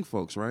for young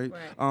folks, right?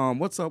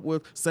 What's up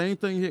with same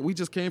thing here? We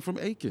just came from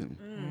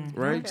Aiken,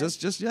 right? Okay.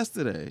 Just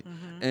yesterday,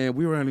 and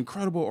we were an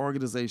incredible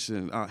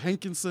organization,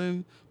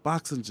 Hankinson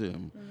Boxing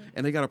Gym,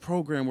 and they got a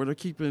program where they're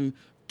keeping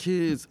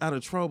kids out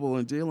of trouble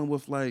and dealing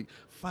with like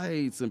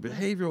fights and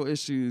behavioral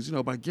issues,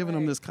 by giving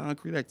them this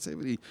concrete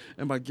activity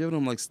and by giving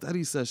them like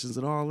study sessions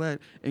and all that.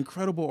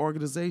 Incredible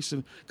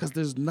organization because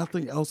there's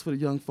nothing else for the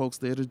young folks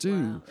there to do.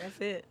 Wow,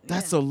 that's it.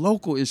 That's Yeah. a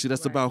local issue.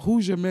 That's about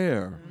who's your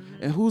mayor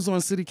and who's on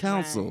city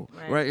council,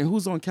 right? And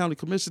who's on county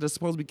commission that's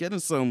supposed to be getting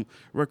some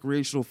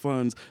recreational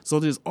funds. So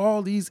there's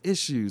all these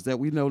issues that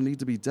we know need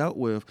to be dealt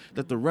with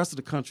that the rest of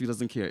the country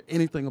doesn't care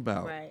anything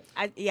about. Right.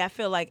 I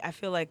feel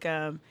like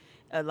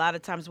a lot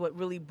of times what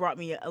really brought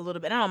me a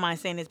little bit, I don't mind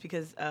saying this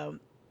because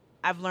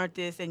I've learned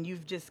this and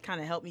you've just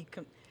kind of helped me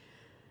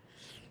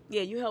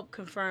you helped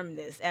confirm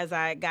this as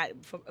I got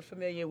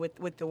familiar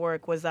with the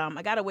work was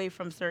I got away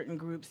from certain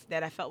groups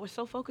that I felt were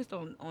so focused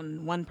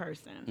on one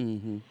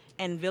person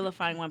and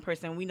vilifying one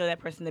person. We know that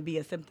person to be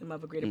a symptom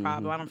of a greater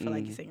problem. I don't feel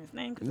like you're saying his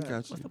name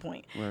because what's the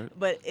point? Right.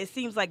 But it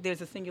seems like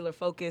there's a singular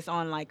focus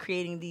on like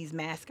creating these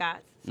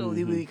mascots so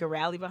that we can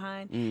rally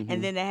behind.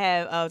 And then to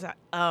have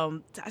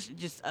Tasha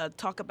just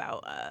talk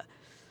about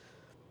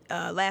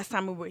last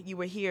time you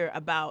were here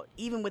about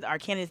even with our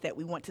candidates that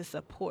we want to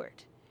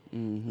support.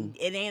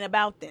 It ain't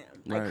about them.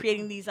 Like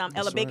creating these,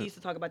 Ella Baker used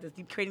to talk about this,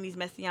 creating these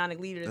messianic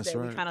leaders that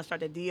we kind of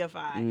start to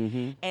deify.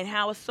 And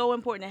how it's so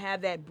important to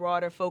have that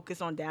broader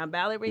focus on down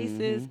ballot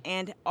races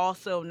and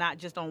also not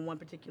just on one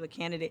particular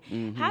candidate.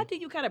 How do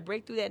you kind of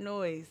break through that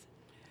noise?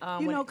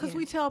 Because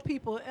we tell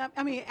people,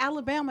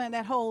 Alabama and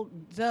that whole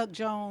Doug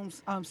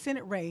Jones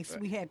Senate race,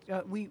 we had,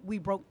 we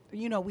broke,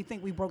 we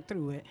think we broke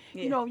through it.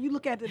 Yeah. You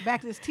look at the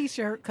back of this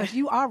T-shirt, because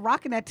you are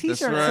rocking that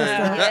T-shirt, right.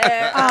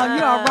 sister.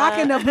 You are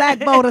rocking the Black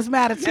Voters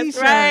Matter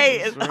T-shirt.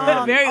 That's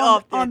right. Very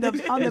often.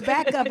 On the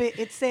back of it,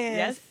 it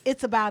says,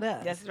 it's about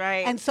us. That's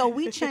right. And so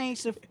we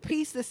changed the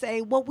piece to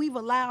say what we've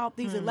allowed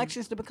these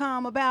elections to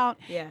become about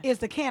is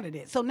the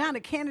candidate. So now the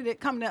candidate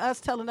coming to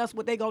us telling us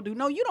what they going to do.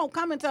 No, you don't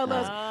come and tell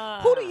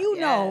us, who do you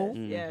know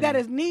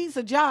that needs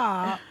a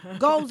job,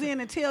 goes in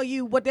and tell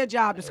you what their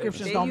job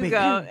description is going to be.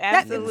 Go.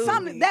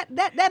 Absolutely.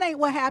 That ain't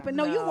what happened.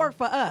 No, you work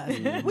for us.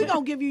 We're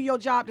going to give you your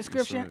job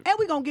description, and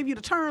we're going to give you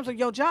the terms of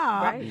your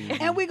job,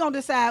 and we're going to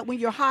decide when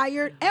you're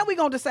hired, and we're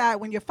going to decide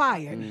when you're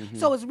fired.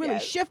 So it's really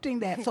shifting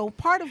that. So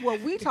part of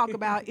what we talk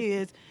about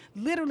is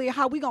literally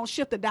how we're going to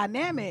shift the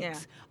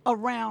dynamics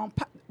around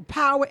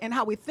power and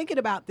how we're thinking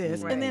about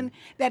this. And then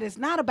that it's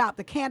not about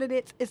the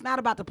candidates, it's not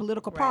about the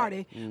political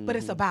party, but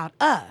it's about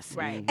us.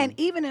 And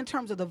even in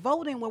terms of the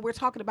voting, when we're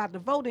talking about the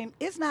voting,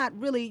 it's not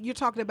really, you're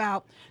talking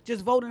about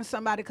just voting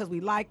somebody because we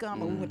like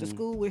them or we went to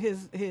school with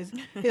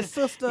his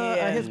sister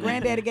or his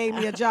granddaddy gave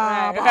me a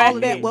job, all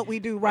of that, what we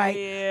do,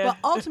 But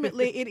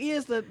ultimately, it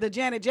is the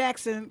Janet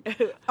Jackson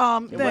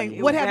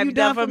thing. What have you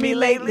done for me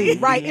lately?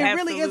 Right? It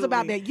really is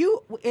about that.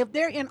 If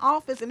they're in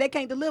office and they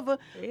can't deliver,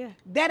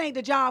 that ain't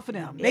the job for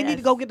them. They need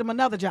to go get them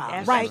another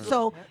job, right?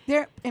 So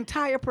their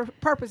entire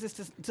purpose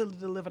is to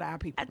deliver to our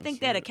people. I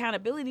think that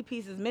accountability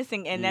piece is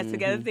missing, and that's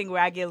the other thing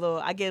where I get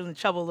in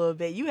trouble a little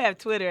bit. You have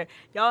Twitter,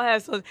 y'all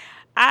have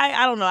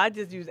I don't know. I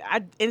just use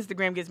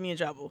Instagram gets me in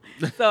trouble.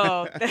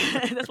 So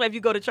that's why if you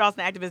go to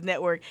Charleston Activist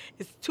Network,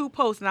 it's 2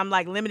 posts, and I'm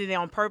like limited it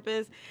on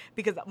purpose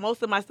because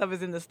most of my stuff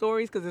is in the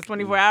stories because it's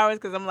 24 hours.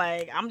 Because I'm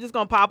like, I'm just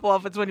gonna pop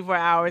off for 24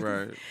 hours.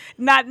 Right.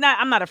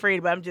 I'm not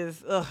afraid, but I'm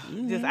just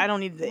I don't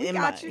need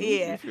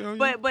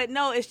the But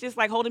no, it's just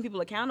like holding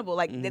people accountable.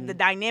 Like the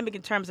dynamic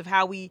in terms of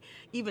how we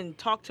even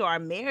talk to our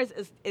mayors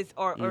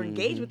or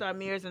engage with our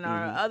mayors and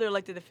our other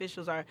elected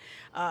officials are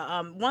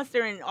once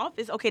they're in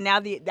office. Okay, now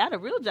that a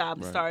real job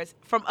starts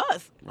from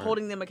us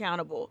holding them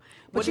accountable.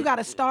 But you got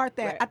to start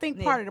that. I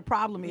think part of the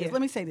problem is, let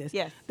me say this.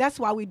 Yes. That's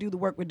why we do the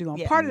work we're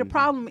doing. Part of the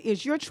problem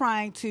is you're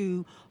trying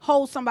to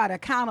hold somebody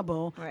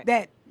accountable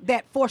that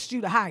that forced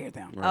you to hire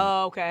them.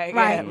 Oh, okay.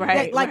 Right, Yeah,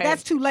 right. Like right.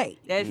 that's too late.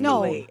 That's too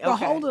no, late. the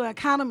Okay. hold of the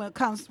accountable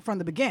comes from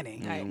the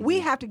beginning. Right. We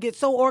have to get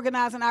so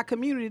organized in our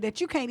community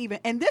that you can't even.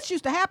 And this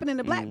used to happen in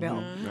the Black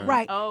Belt,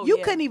 right? Oh, you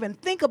yeah. couldn't even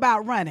think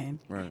about running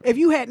Right. if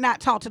you had not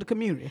talked to the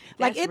community.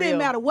 Like That's it didn't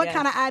real. matter what Yes.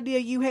 kind of idea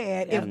you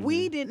had. Yeah. If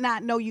we did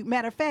not know you,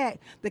 matter of fact,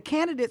 the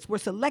candidates were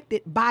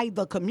selected by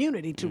the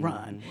community to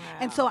run.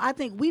 And so I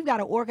think we've got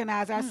to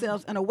organize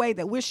ourselves in a way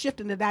that we're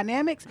shifting the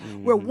dynamics.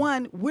 Where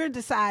one, we're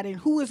deciding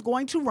who is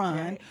going to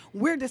run.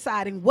 We're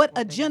deciding what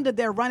agenda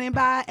they're running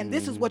by, and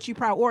this is what you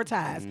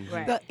prioritize.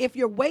 Right. If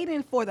you're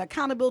waiting for the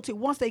accountability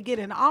once they get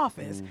in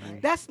office,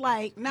 that's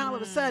like now all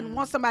of a sudden,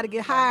 once somebody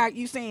get hired,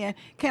 you saying,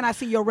 "Can I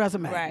see your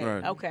resume?" Right.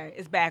 Right. Okay.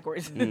 It's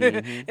backwards.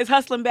 It's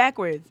hustling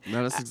backwards.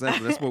 No,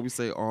 that's what we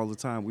say all the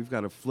time. We've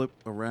got to flip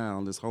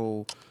around this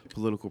whole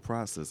political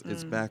process.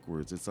 It's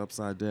backwards. It's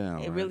upside down.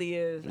 It right? really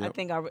is. I Yep.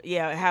 think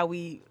how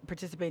we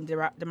participate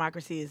in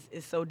democracy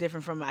is so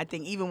different from I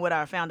think even what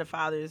our founder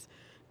fathers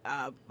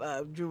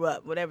drew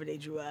up, whatever they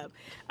drew up.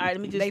 All right,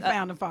 let me just. They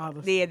found the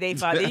fathers. Yeah, they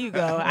found. There you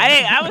go.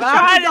 I was But I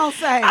trying. was gonna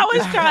say. I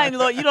was trying.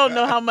 Lord, you don't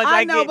know how much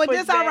I I know, get but pushed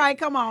this all back. right.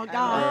 Come on, Oh.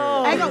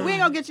 dog. We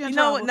ain't gonna get you in You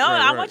know, trouble. no,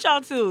 Right, I right. want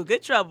y'all to.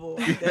 Good trouble.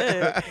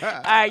 Good.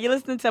 All right, you're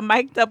listening to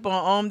Mic'd Up on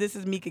OM. This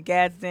is Mika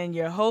Gadsden,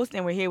 your host,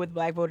 and we're here with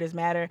Black Voters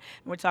Matter. And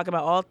we're talking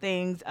about all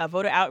things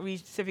voter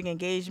outreach, civic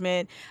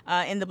engagement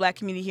in the Black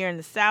community here in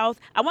the South.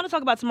 I want to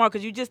talk about tomorrow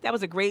because that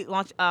was a great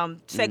launch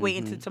segue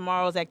into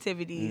tomorrow's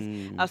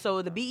activities.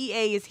 So the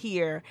BEA is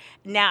here.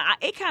 Now,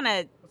 it kind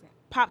of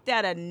popped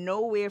out of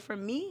nowhere for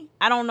me.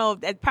 I don't know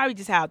if that's probably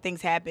just how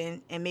things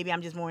happen, and maybe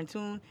I'm just more in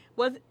tune.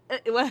 Can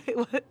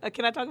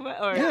I talk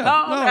about? Or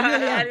Yeah. oh, No,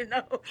 okay. yeah. I didn't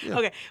know. Yeah.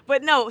 Okay,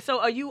 but no. So,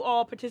 are you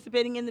all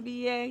participating in the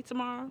BEA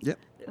tomorrow? Yep.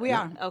 We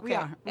are. Okay. We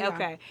are. We are.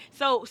 Okay.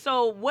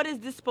 So what is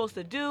this supposed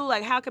to do?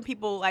 Like, how can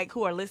people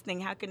who are listening?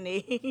 How can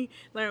they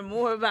learn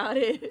more about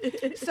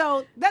it?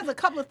 So there's a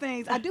couple of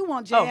things I do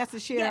want Oh, Jazz to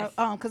share yes.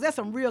 because there's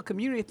some real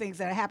community things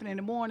that are happening in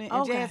the morning.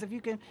 And Okay. Jazz, if you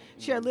can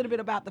share a little bit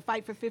about the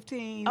Fight for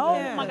 15. Oh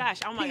the my gosh!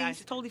 Oh my gosh!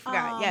 piece, Totally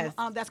forgot. Yes.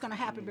 that's going to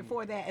happen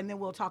before that, and then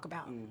we'll talk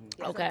about.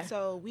 Okay.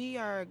 So we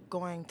are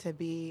going to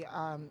be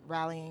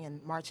rallying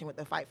and marching with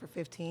the Fight for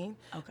 15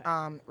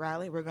 Okay.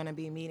 rally. We're going to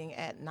be meeting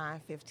at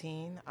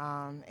 9:15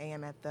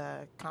 a.m. at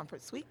the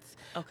Comfort Suites.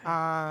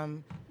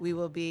 Okay. We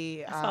will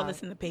be. I saw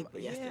this in the paper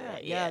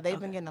yesterday. Yeah, they've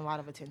okay. been getting a lot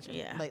of attention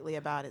Yeah. lately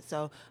about it.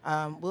 So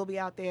we'll be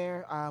out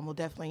there. We'll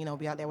definitely,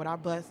 be out there with our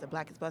bus, the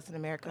Blackest Bus in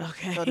America.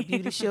 Okay. So the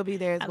beauty, she'll be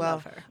there as I well.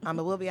 love her.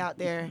 But we'll be out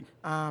there,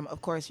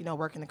 of course,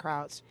 working the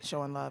crowds,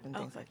 showing love and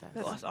things like that.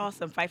 That's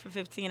awesome. Fight for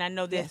 15. I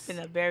know there's Yes. been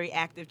a very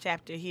active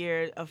chapter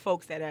here of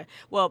folks that are,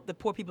 the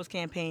Poor People's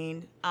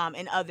Campaign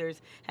and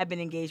others have been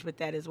engaged with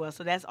that as well.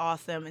 So that's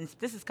awesome. And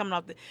this is coming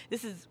off,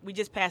 we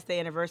just passed the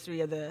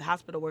anniversary of the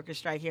hospital workers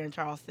strike here in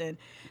Charleston.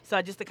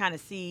 So just to kind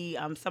of see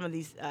some of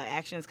these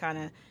actions kind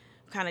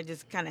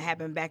of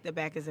happen back to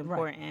back is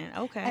important.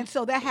 Okay. And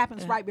so that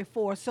happens right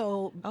before.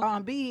 So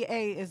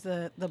BEA is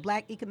the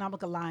Black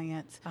Economic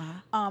Alliance.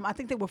 I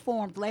think they were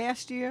formed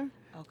last year.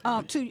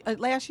 Okay.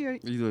 Last year.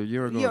 Either a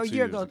year ago Yeah, or a 2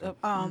 year years ago,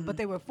 ago. but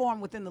they were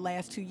formed within the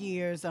last 2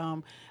 years.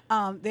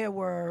 There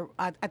were,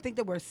 I think,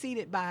 they were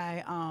seeded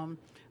by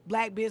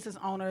Black business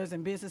owners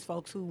and business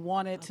folks who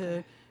wanted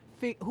to,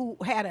 who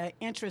had an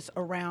interest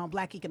around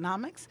Black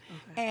economics,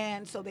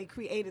 and so they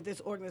created this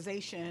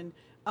organization.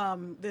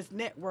 This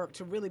network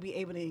to really be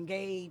able to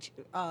engage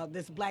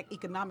this Black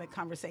economic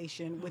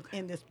conversation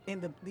within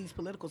these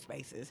political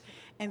spaces,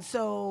 and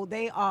so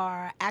they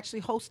are actually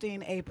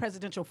hosting a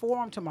presidential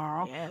forum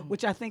tomorrow,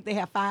 which I think they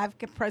have 5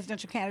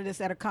 presidential candidates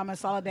that are coming.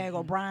 Soledad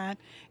O'Brien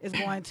is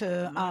going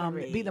to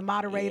be the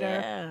moderator.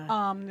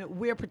 Yeah.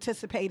 We're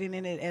participating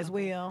in it as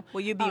well.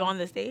 Will you be on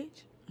the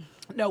stage?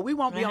 No, we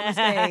won't be on the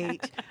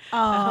stage,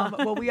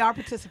 but we are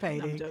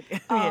participating. I'm joking.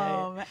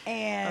 Yeah.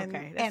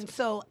 And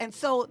so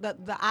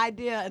the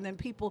idea, and then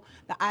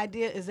the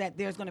idea is that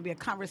there's going to be a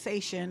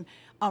conversation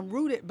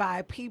rooted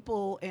by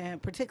people,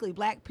 and particularly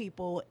Black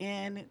people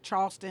in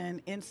Charleston,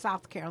 in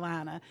South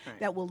Carolina,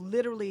 that will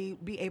literally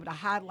be able to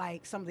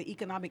highlight some of the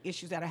economic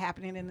issues that are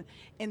happening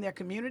in their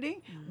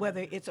community,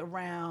 whether it's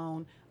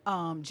around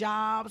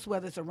jobs,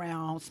 whether it's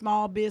around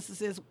small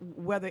businesses,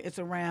 whether it's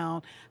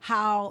around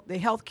how the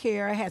health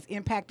care has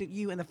impacted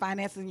you and the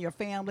finances in your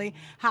family,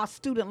 how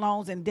student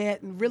loans and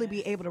debt, and really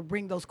be able to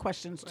bring those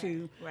questions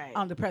to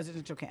the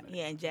presidential candidate.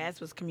 Yeah, and Jazz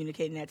was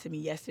communicating that to me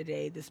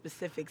yesterday, the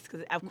specifics,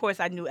 because of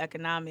course I knew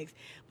economics,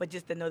 but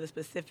just to know the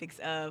specifics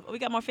of, we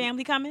got more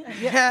family coming?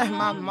 Yeah,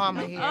 my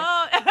mama here.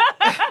 Oh,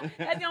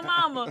 that's your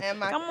mama. And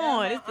my- Come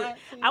on. and my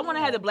I want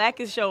to have the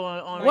Blackest show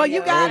on Well, radio.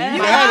 you got it. My-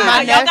 You my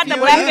got it. Y'all got the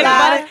nephew, Blackest you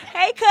got butter. it.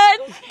 Hey,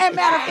 Cud. And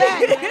matter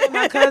of fact,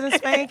 My cousin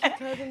Spanky,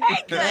 cousin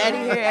Daddy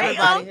here,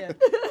 everybody here.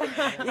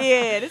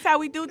 Yeah, this is how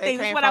we do They things.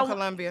 This came is what from I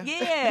Columbia.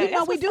 Yeah, you know,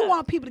 that's we what's do up.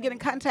 want people to get in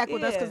contact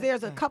with us because Yeah.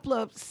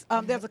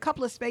 there's a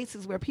couple of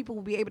spaces where people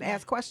will be able to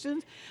ask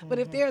questions. But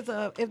if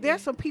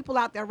there's some people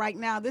out there right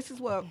now, this is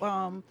what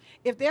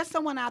if there's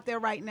someone out there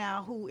right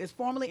now who is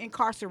formerly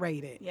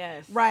incarcerated,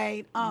 Yes.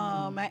 right,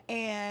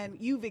 and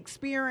you've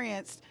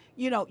experienced.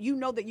 You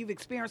know that you've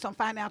experienced some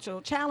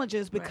financial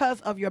challenges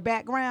because of your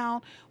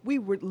background. We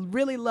would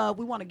really love.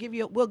 We'll give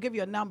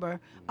you a number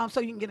so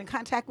you can get in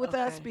contact with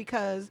us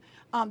because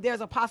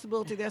there's a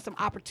possibility, there's some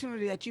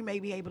opportunity that you may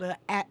be able to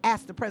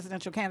ask the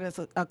presidential candidates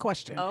a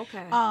question.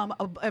 Okay.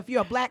 If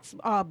you're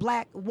a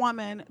black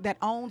woman that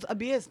owns a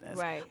business,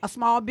 Right. a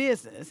small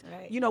business,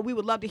 Right. we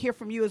would love to hear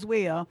from you as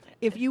well.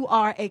 If you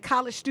are a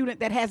college student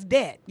that has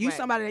debt, you Right.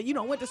 somebody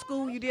that went to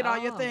school, you did all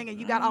your thing, and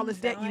you got all this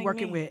debt sound you like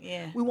working me. with.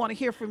 Yeah. We want to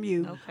hear from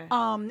you. Okay.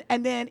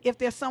 And then if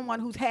there's someone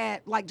who's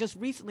had just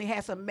recently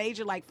had some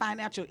major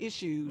financial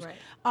issues, Right.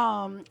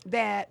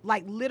 that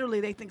literally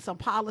they think some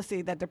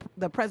policy that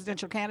the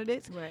presidential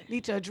candidates Right.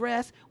 need to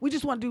address. We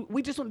just want to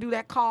do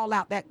that call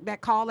out,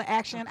 that call to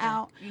action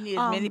out. You need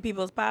as many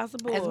people as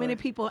possible. As many or-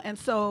 people, and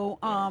so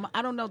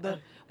I don't know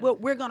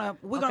we're gonna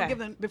Okay. give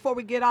them before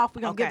we get off.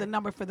 We're gonna give Okay. the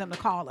number for them to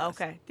call us.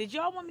 Okay. Did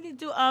y'all want me to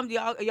do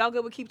y'all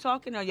good with keep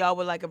talking or y'all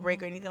would like a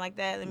break or anything like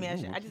that? Let me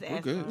ask you. I just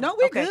asked. good. No,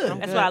 we're Okay. good.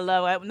 That's what I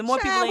love. The more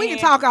Child, people in we can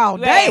here- talk all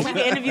Right, day. we can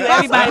interview That's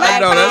everybody. Black I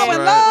know that's power and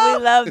right. love.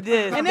 We love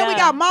this. And then we Done.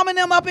 got Mama and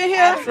them up in here.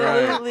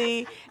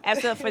 Absolutely.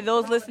 Absolutely. For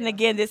those listening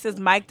again, this is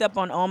Mic'd Up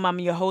on OM. I'm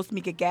your host,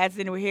 Mika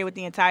Gadsden. We're here with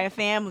the entire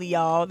family,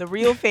 y'all, the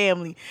real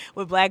family,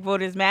 with Black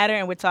Voters Matter,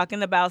 and we're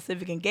talking about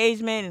civic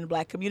engagement in the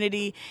Black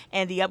community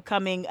and the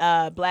upcoming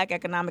Black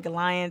Economic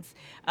Alliance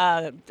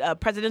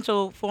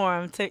presidential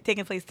forum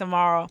taking place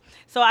tomorrow.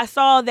 So I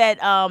saw that,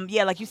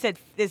 like you said,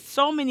 there's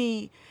so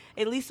many,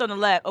 at least on the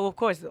left. Oh, of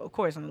course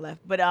on the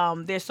left. But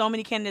there's so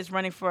many candidates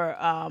running for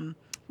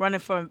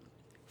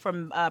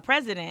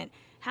president.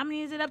 How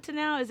many is it up to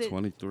now? Is it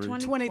 23.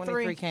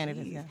 23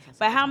 candidates. Jeez. Yeah.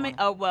 But how many?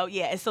 Oh, well,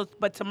 yeah. And so,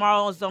 but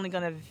tomorrow is only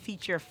going to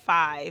feature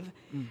 5.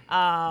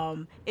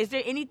 Is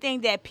there anything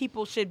that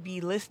people should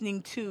be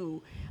listening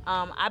to?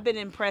 I've been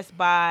impressed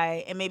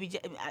by, and maybe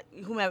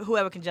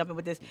whoever can jump in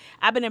with this.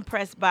 I've been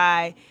impressed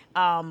by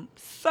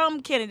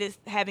some candidates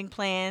having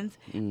plans.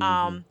 We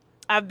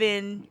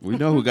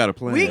know who got a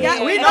plan. We know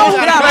who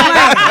got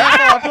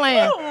Got a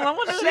plan. I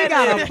wonder who she that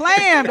got is. a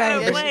plan, Got a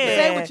baby. plan.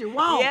 Say what you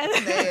want.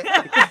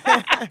 Yes.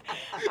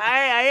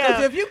 I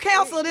Because if you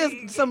cancel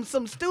this,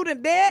 some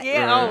student debt,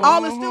 Yeah.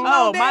 all the student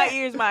loan my debt,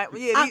 ears,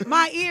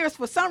 my ears,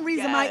 for some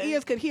reason, my God.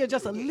 ears could hear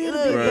just a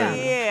little bit Right. better.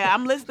 Yeah,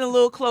 I'm listening a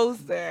little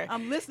closer.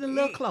 I'm listening a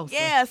little closer.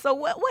 Yeah. So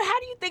what? How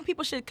do you think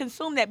people should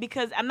consume that?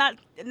 Because I'm not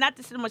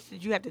so much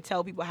that you have to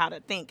tell people how to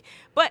think,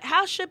 but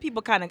how should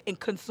people kind of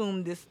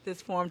consume this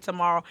forum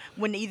tomorrow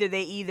when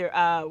they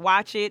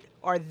watch it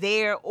or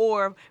there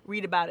or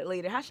read about it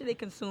later? How should they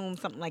consume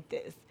something like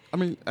this? I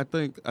mean, I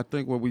think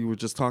what we were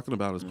just talking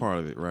about is part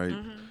of it, right?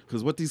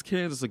 Because what these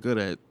candidates are good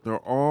at, they're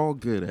all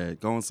good at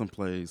going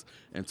someplace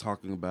and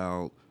talking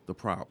about the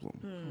problem,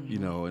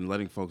 and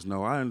letting folks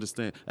know. I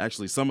understand.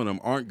 Actually, some of them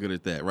aren't good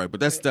at that, right?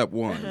 But that's step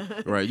one,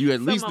 right? You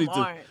at least of need them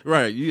to, aren't.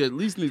 right? You at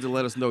least need to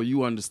let us know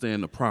you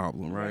understand the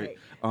problem, right?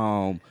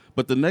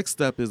 But the next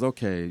step is,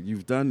 okay,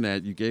 you've done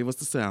that. You gave us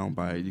the sound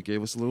bite. You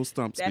gave us a little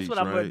stump That's speech, what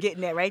I'm right?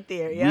 getting at right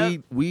there. Yeah.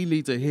 We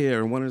need to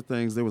hear, and one of the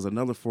things, there was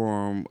another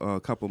forum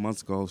a couple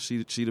months ago,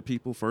 She the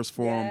People, first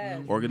forum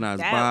Yes.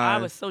 organized That- by. I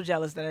was so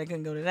jealous that I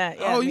couldn't go to that.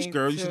 Yeah, Oh, me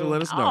girl, you should have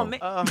let us know.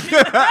 Oh,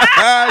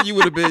 man. You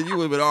would have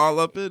been all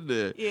up in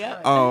there.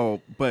 Yeah.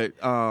 Oh, but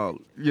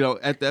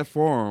at that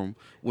forum,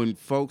 when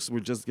folks were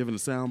just giving the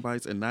sound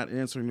bites and not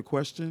answering the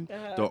question,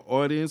 the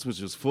audience was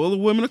just full of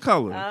women of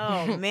color.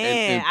 Oh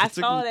man, I saw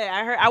particularly-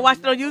 that. I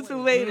watched it on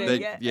YouTube later.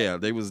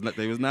 They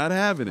was not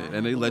having it,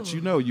 and they let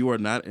you know you are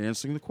not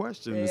answering the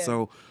question. And Yeah.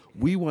 so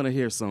we want to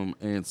hear some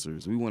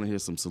answers. We want to hear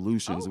some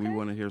solutions. We Okay.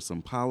 want to hear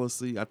some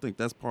policy. I think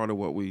that's part of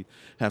what we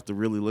have to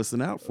really listen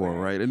out for,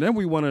 right? And then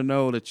we want to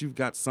know that you've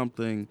got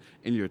something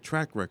in your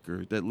track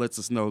record that lets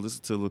us know. This is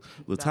to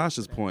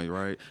Latasha's point,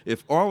 right?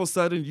 If all of a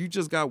sudden you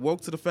just got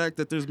woke to the fact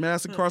that there's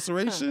mass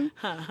incarceration,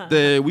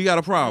 then we got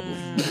a problem,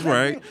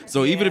 right?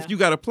 So even if you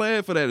got a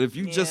plan for that, if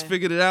you just Yeah.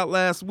 figured it out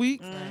last week,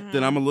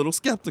 then I'm a little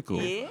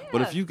skeptical. Yeah.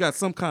 But if you got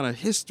some kind of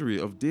history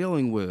of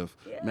dealing with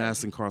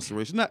mass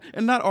incarceration,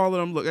 not all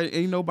of them. Look,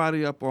 ain't nobody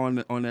up on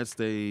that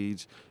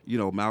stage,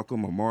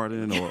 Malcolm or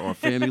Martin or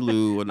Fannie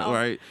Lou,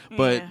 right?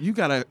 But you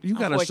gotta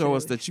show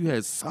us Unfortunately. that you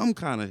had some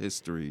kind of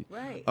history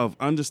Right. of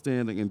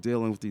understanding and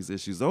dealing with these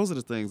issues. Those are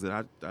the things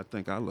that I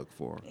think I look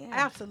for.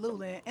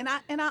 Absolutely, and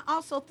I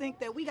also think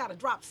that we got to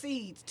drop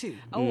seeds too.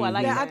 Oh, I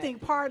like Yeah, that. I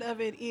think part of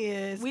it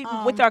is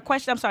with our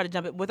questions. I'm sorry to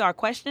jump in. With our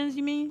questions,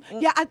 you mean?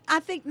 Yeah, I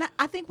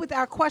think with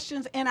our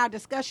questions and our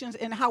discussions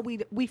and how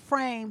we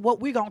frame what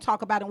we're gonna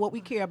talk about and what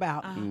we care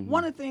about.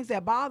 One of the things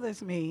that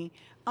bothers me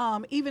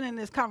even in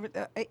this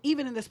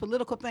even in this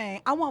political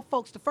thing, I want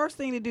folks the first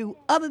thing to do,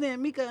 other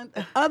than Mika,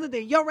 other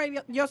than your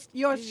radio,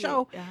 your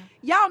show,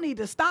 y'all need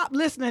to stop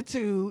listening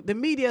to the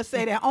media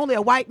say that only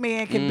a white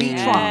man can beat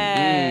Trump,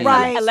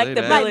 right?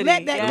 Electability. Like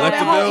let that go.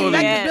 That whole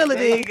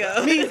Electability.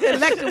 electability means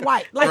elected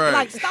white.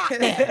 Like stop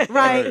that,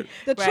 right? Right.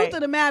 The truth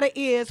of the matter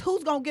is,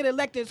 who's gonna get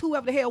elected is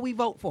whoever the hell we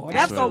vote for.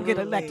 That's gonna get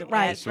elected,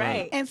 right? That's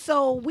right. And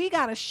so we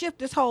gotta shift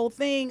this whole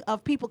thing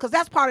of people, because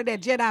that's part of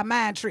that Jedi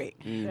mind trick,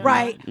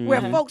 right?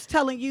 Where folks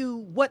telling you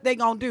what they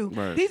gonna do.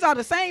 Right. These are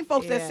the same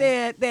folks that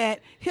said that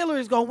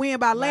Hillary's gonna win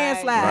by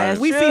landslide. Right.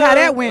 We see how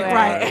that went,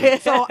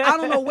 right? So I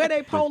don't know where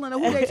they polling or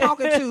who they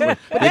talking to,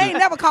 but they ain't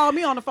never called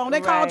me on the phone.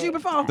 They called you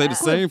before. They the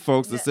same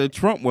folks that said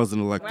Trump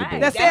wasn't electable.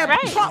 That said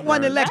That's Trump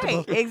wasn't Right.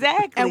 electable.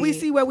 Exactly. And we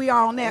see where we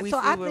are on that. We So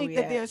see I where think we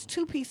that at. there's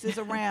two pieces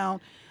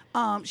around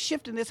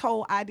shifting this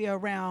whole idea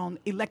around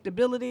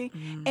electability,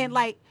 and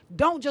like,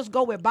 don't just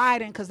go with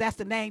Biden because that's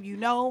the name you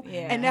know,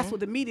 and that's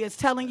what the media is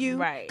telling you,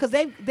 Right. Because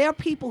there are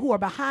people who are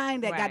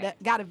behind that Right.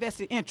 got a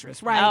vested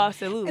interest, right? Oh,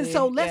 absolutely. And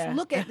so let's Yeah.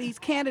 look at these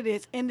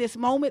candidates in this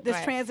moment, this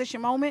Right.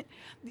 transition moment.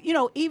 You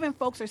know, even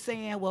folks are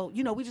saying, well,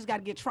 you know, we just got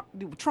to get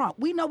Trump.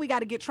 We know we got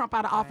to get Trump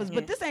out of office,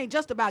 but this ain't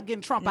just about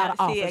getting Trump out of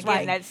See, office, again,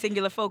 right? that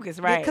singular focus,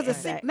 right? Because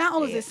Exactly. not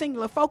only is it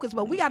singular focus,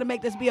 but we got to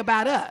make this be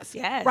about us.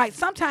 Yes. Right.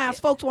 Sometimes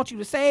folks want you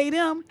to save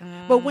them,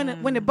 but when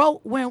the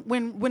boat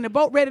when the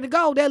boat ready to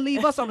go, they'll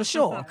leave us on the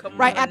shore.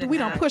 Right after we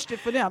done pushed it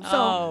for them. So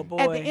Oh, boy.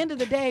 at the end of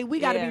the day, we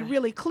got to Yeah. be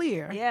really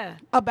clear Yeah.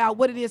 about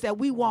what it is that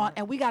we want,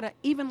 and we got to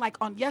even like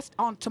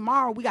on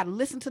tomorrow, we got to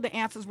listen to the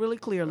answers really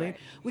clearly. Right.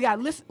 We got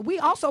to listen. We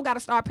also got to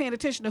start paying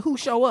attention to who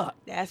show up.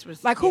 That's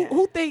what's- Like yeah.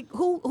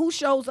 who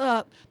shows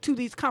up to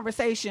these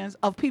conversations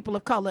of people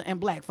of color and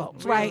black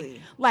folks, right?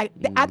 Really? Like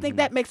I think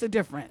that makes a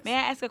difference. May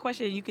I ask a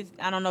question?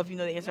 I don't know if you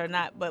know the answer or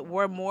not, but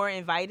were more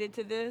invited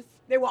to this?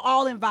 They were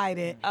all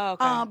invited, Oh,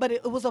 okay. but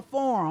it was a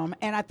forum,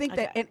 and I think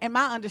that, Okay. in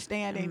my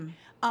understanding,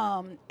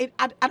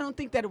 I don't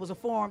think that it was a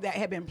forum that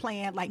had been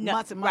planned like No,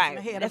 months and months right.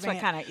 ahead. That's of what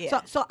it. kinda-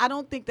 yeah. So I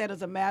don't think that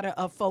is a matter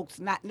of folks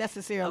not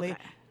necessarily.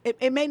 Okay.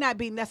 It may not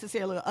be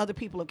necessarily other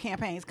people of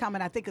campaigns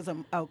coming. I think it's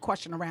a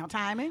question around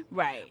timing.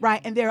 Right.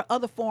 Right. And there are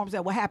other forums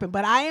that will happen.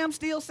 But I am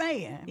still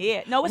saying.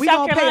 Yeah. No, it's we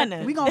South gonna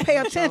Carolina. We're going to pay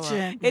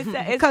attention. Because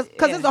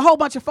yeah. there's a whole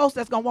bunch of folks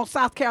that's going to want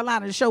South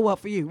Carolina to show up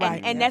for you.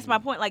 Right. And that's my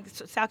point. Like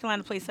South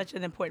Carolina plays such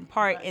an important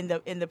part in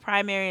the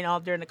primary and all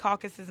during the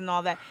caucuses and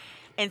all that.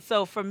 And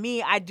so for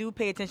me, I do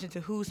pay attention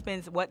to who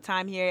spends what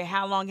time here.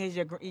 How long has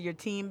your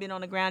team been on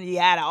the ground? You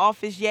out of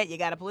office yet? You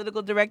got a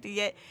political director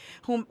yet?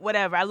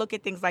 Whatever. I look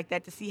at things like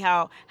that to see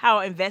how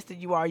invested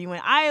you are. Are you in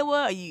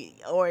Iowa? Are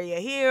you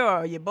here? Or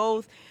are you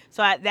both?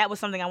 So that was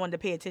something I wanted to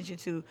pay attention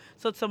to.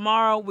 So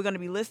tomorrow we're going to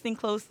be listening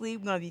closely.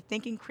 We're going to be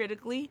thinking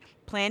critically,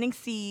 planting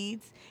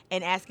seeds,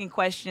 and asking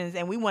questions.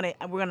 And we're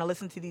going to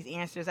listen to these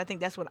answers. I think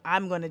that's what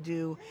I'm going to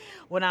do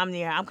when I'm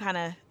there.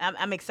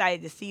 I'm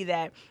excited to see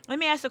that. Let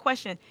me ask a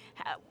question.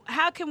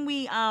 How can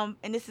we? And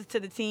this is to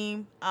the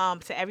team,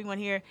 to everyone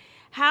here.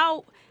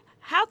 How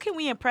can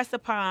we impress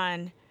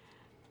upon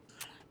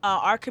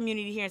our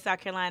community here in South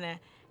Carolina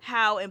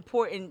how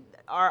important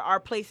our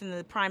place in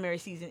the primary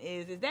season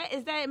is? Is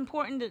that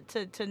important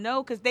to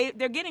know? Because they're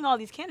getting all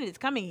these candidates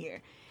coming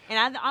here,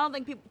 and I don't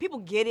think people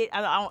get it.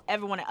 I don't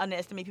ever want to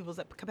underestimate people's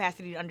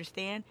capacity to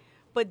understand,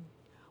 but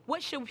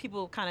what should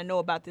people kind of know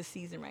about this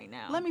season right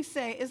now? Let me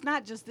say, it's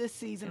not just this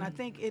season. I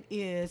think it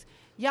is.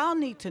 Y'all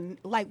need to,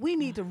 we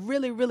need to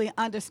really, really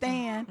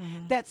understand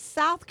that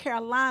South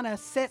Carolina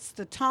sets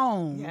the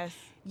tone. Yes.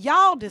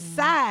 Y'all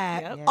decide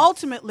Yep.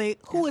 ultimately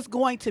who is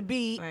going to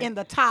be Right. in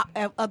the top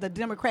of the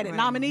Democratic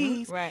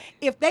nominees. Right.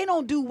 If they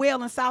don't do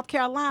well in South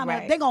Carolina,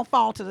 Right. they're gonna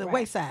fall to the Right.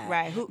 wayside.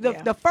 Right.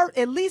 The first,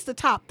 at least the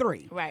top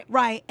three. Right.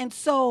 Right. And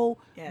so,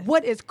 Yes.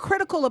 what is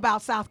critical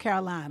about South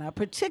Carolina,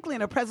 particularly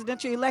in a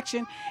presidential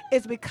election,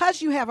 is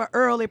because you have an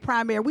early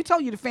primary. We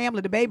told you the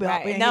family, the baby up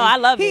Right. in No, here. I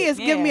love he it. is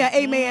giving me Yeah.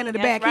 an amen in the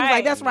That's back. He was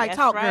like, "That's right, That's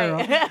talk, right.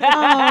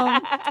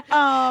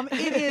 girl."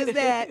 It is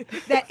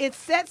that it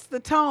sets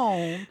the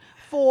tone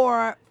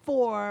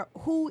for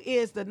who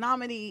is the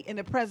nominee in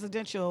the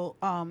presidential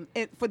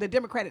for the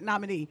Democratic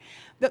nominee.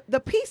 The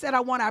piece that I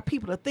want our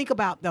people to think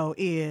about though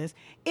is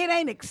it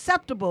ain't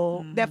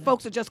acceptable that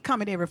folks are just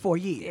coming every 4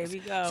 years. There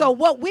we go. So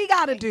what we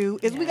got to do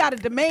is we got to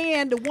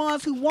demand the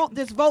ones who want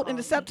this vote in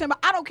the September.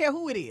 I don't care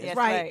who it is, Yes,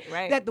 right?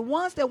 right. That the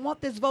ones that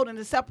want this vote in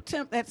the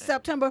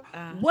September,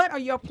 what are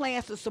your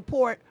plans to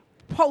support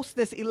post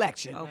this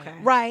election? Okay.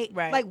 Right?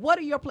 Right. Like, what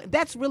are your plans?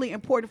 That's really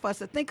important for us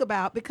to think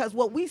about, because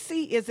what we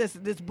see is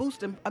this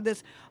boost and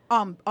this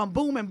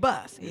boom and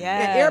bust. Yes.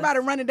 That everybody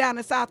running down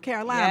in South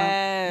Carolina,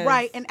 Yes.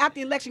 right? And after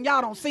the election,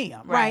 y'all don't see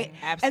them, Right.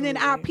 right? And then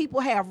our Absolutely. people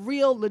have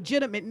real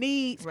legitimate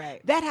needs.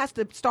 Right. That has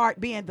to start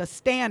being the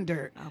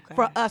standard Okay.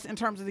 for us in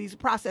terms of these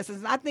processes.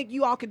 And I think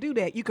you all could do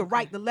that. You could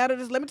write the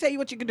letters. Let me tell you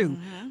what you can do.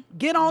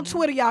 Get on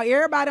Twitter, y'all.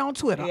 Everybody on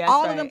Twitter. Yeah, that's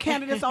all of right. them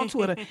candidates on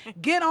Twitter.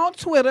 Get on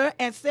Twitter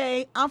and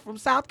say, "I'm from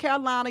South Carolina.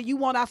 Carolina, you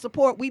want our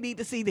support, we need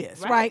to see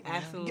this, right?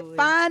 Absolutely.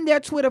 Find their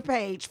Twitter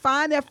page,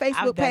 find their Facebook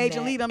I've done page,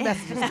 and that. leave them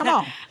messages. Come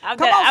on. I've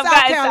Come on, South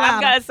Carolina.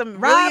 I've got some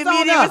Rise really on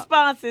immediate up.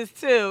 responses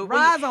too.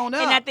 Rise on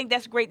And I up. think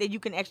that's great that you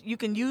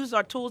can use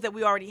our tools that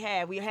we already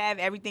have. We have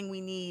everything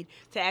we need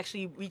to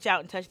actually reach out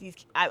and touch these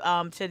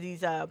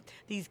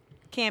these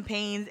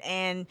campaigns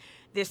and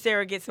their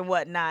surrogates and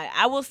whatnot.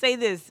 I will say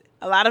this.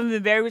 A lot of them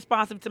have been very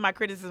responsive to my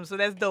criticism, so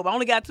that's dope. I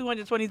only got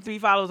 223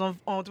 followers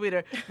on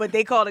Twitter, but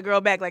they called the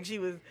girl back like she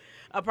was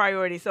a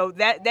priority. So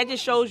that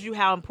just shows you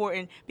how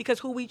important, because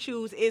who we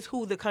choose is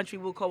who the country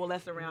will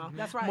coalesce around.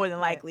 That's right. More than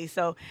likely.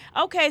 So,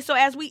 okay, so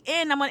as we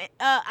end,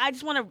 I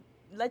just want to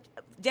let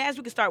Jazz,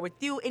 we can start with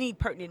you. Any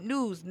pertinent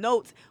news,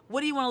 notes?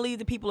 What do you want to leave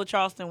the people of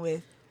Charleston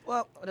with?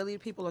 Well, to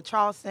lead people of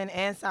Charleston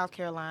and South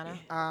Carolina,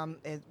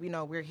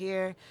 we're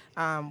here.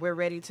 We're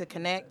ready to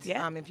connect.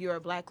 Yeah. If you're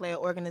a Black-led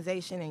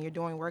organization and you're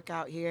doing work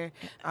out here,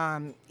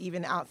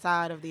 even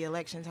outside of the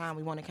election time,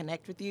 we want to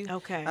connect with you.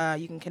 Okay.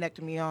 You can connect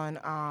with me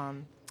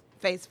on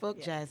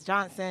Facebook, Jazz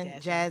Johnson,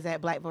 Jazz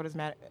at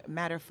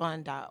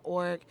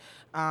blackvotersmatterfund.org,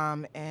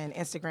 and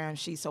Instagram,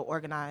 She's So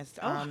Organized.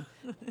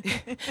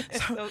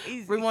 So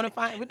easy. We want to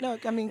find,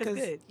 because,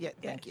 good.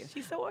 thank you.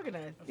 She's so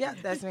organized. Yeah,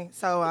 that's me.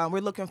 So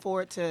we're looking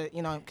forward to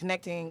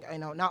connecting.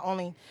 Not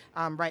only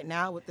right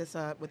now with this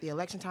with the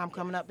election time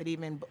coming up, but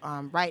even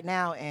right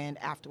now and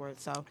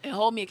afterwards. So And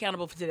hold me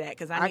accountable for that,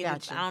 because I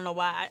got you. don't know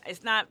why.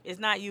 It's not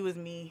you, it's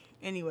me.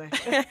 Anyway.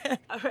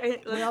 All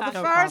right. Well, the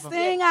No first problem.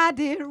 thing I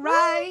did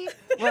right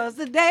was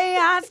the day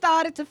I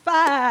started to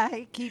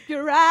fight. Keep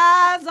your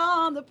eyes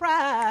on the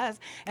prize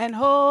and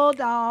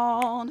hold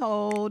on,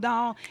 hold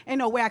on. Ain't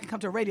no way I can come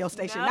to a radio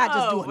station and not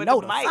just do a with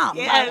note a or mic,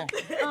 something. yes.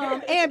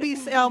 Right? And be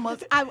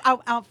Selma's.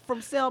 I'm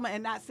from Selma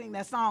and not sing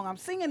that song. I'm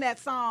singing that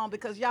song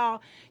because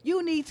y'all,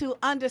 you need to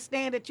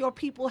understand that your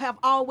people have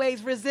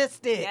always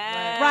resisted,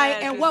 Yes. right?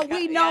 And what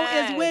we know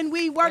Yes. is when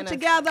we work Yes.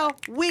 together,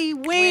 we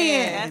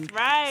win. That's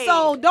right.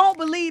 So don't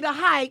believe the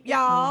hype,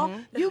 y'all.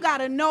 You got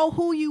to know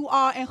who you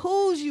are and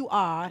whose you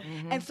are.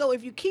 And so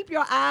if you keep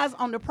your eyes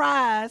on the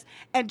prize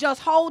and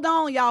just hold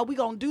on, y'all, we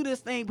going to do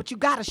this thing, but you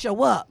got to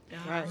show up.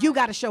 Right. You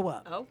got to show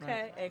up.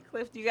 Okay. And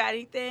Cliff, you got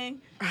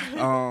anything?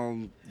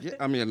 Yeah,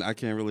 I mean, I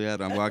can't really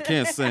add on. Well, I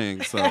can't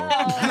sing, so.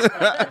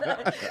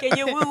 Can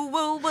you woo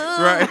woo woo?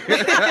 Right.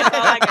 That's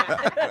all I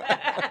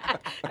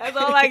got. That's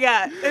all I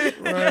got.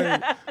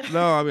 Right.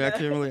 No, I mean, I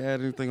can't really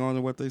add anything on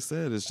to what they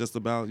said. It's just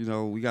about,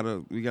 we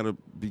gotta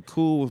be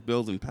cool with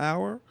building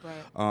power.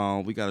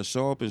 Right. We gotta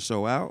show up and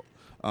show out.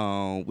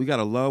 We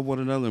gotta love one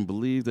another and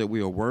believe that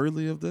we are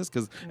worthy of this,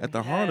 because at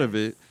the heart of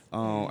it,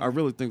 I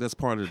really think that's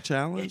part of the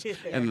challenge.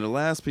 And the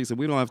last piece, and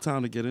we don't have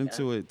time to get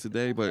into it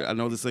today, but I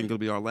know this ain't gonna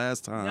be our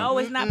last time. No,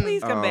 it's not.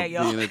 Please come back,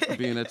 y'all.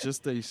 Being at your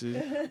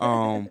station.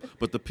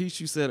 But the piece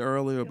you said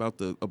earlier about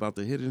the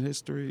hidden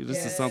history,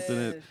 this is something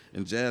that,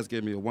 and Jazz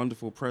gave me a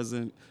wonderful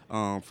present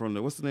from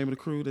what's the name of the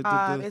crew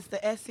that did it's the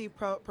SC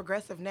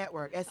Progressive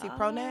Network, SC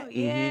ProNet.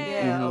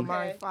 yeah.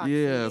 Omari Fox.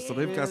 Yeah, so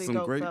they've got Really some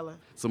dope great fella.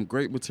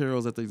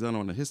 materials that they've done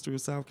on the history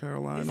of South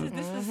Carolina.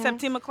 This is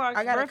Septima Clark's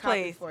I got a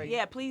copy birthplace. for you.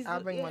 Yeah, please.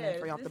 I'll bring one in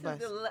for you off this the bus.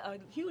 is a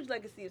huge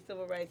legacy of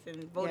civil rights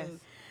and voting.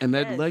 And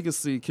that Yes.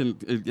 legacy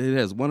it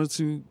has one or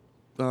two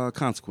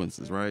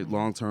consequences, right?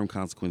 Long-term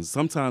consequences.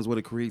 Sometimes what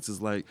it creates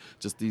is like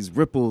just these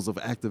ripples of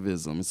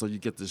activism. And so you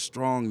get this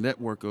strong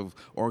network of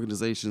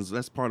organizations.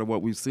 That's part of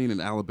what we've seen in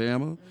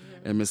Alabama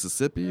and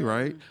Mississippi,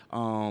 right?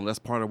 That's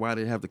part of why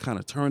they have the kind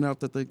of turnout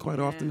that they quite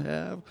often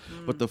have.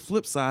 But the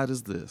flip side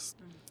is this.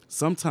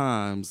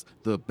 Sometimes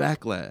the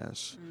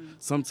backlash,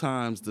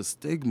 sometimes the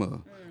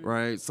stigma,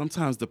 right?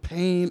 Sometimes the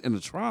pain and the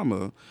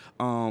trauma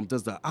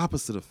does the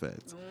opposite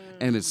effect.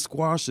 And it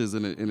squashes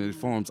and it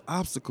forms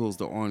obstacles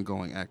to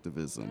ongoing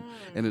activism.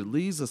 And it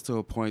leads us to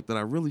a point that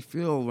I really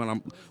feel when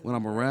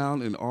I'm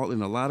around in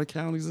a lot of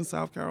counties in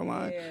South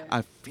Carolina,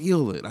 I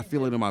feel it. I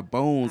feel it in my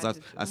bones.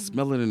 I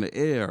smell it in the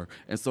air.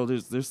 And so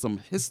there's some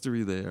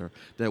history there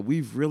that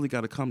we've really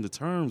got to come to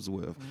terms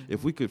with.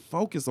 If we could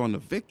focus on the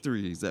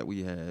victories that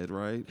we had,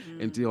 right?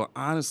 And deal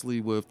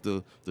honestly with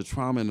the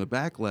trauma and the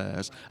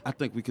backlash, I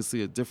think we could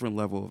see a different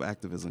level of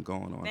activism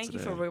going on Thank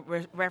today. you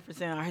for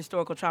referencing our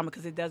historical trauma,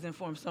 because it does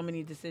inform so many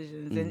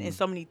decisions and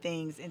so many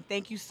things. And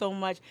thank you so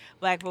much,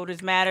 Black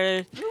Voters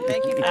Matter.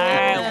 Thank you. All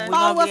right, we're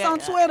Follow gonna us be on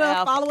at- Twitter.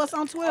 Follow us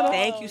on Twitter.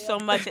 Thank you so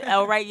much.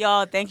 All right,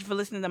 y'all. Thank you for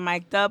listening to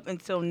Mic'd Up.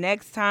 Until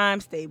next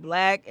time, stay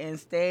black and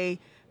stay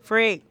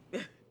free.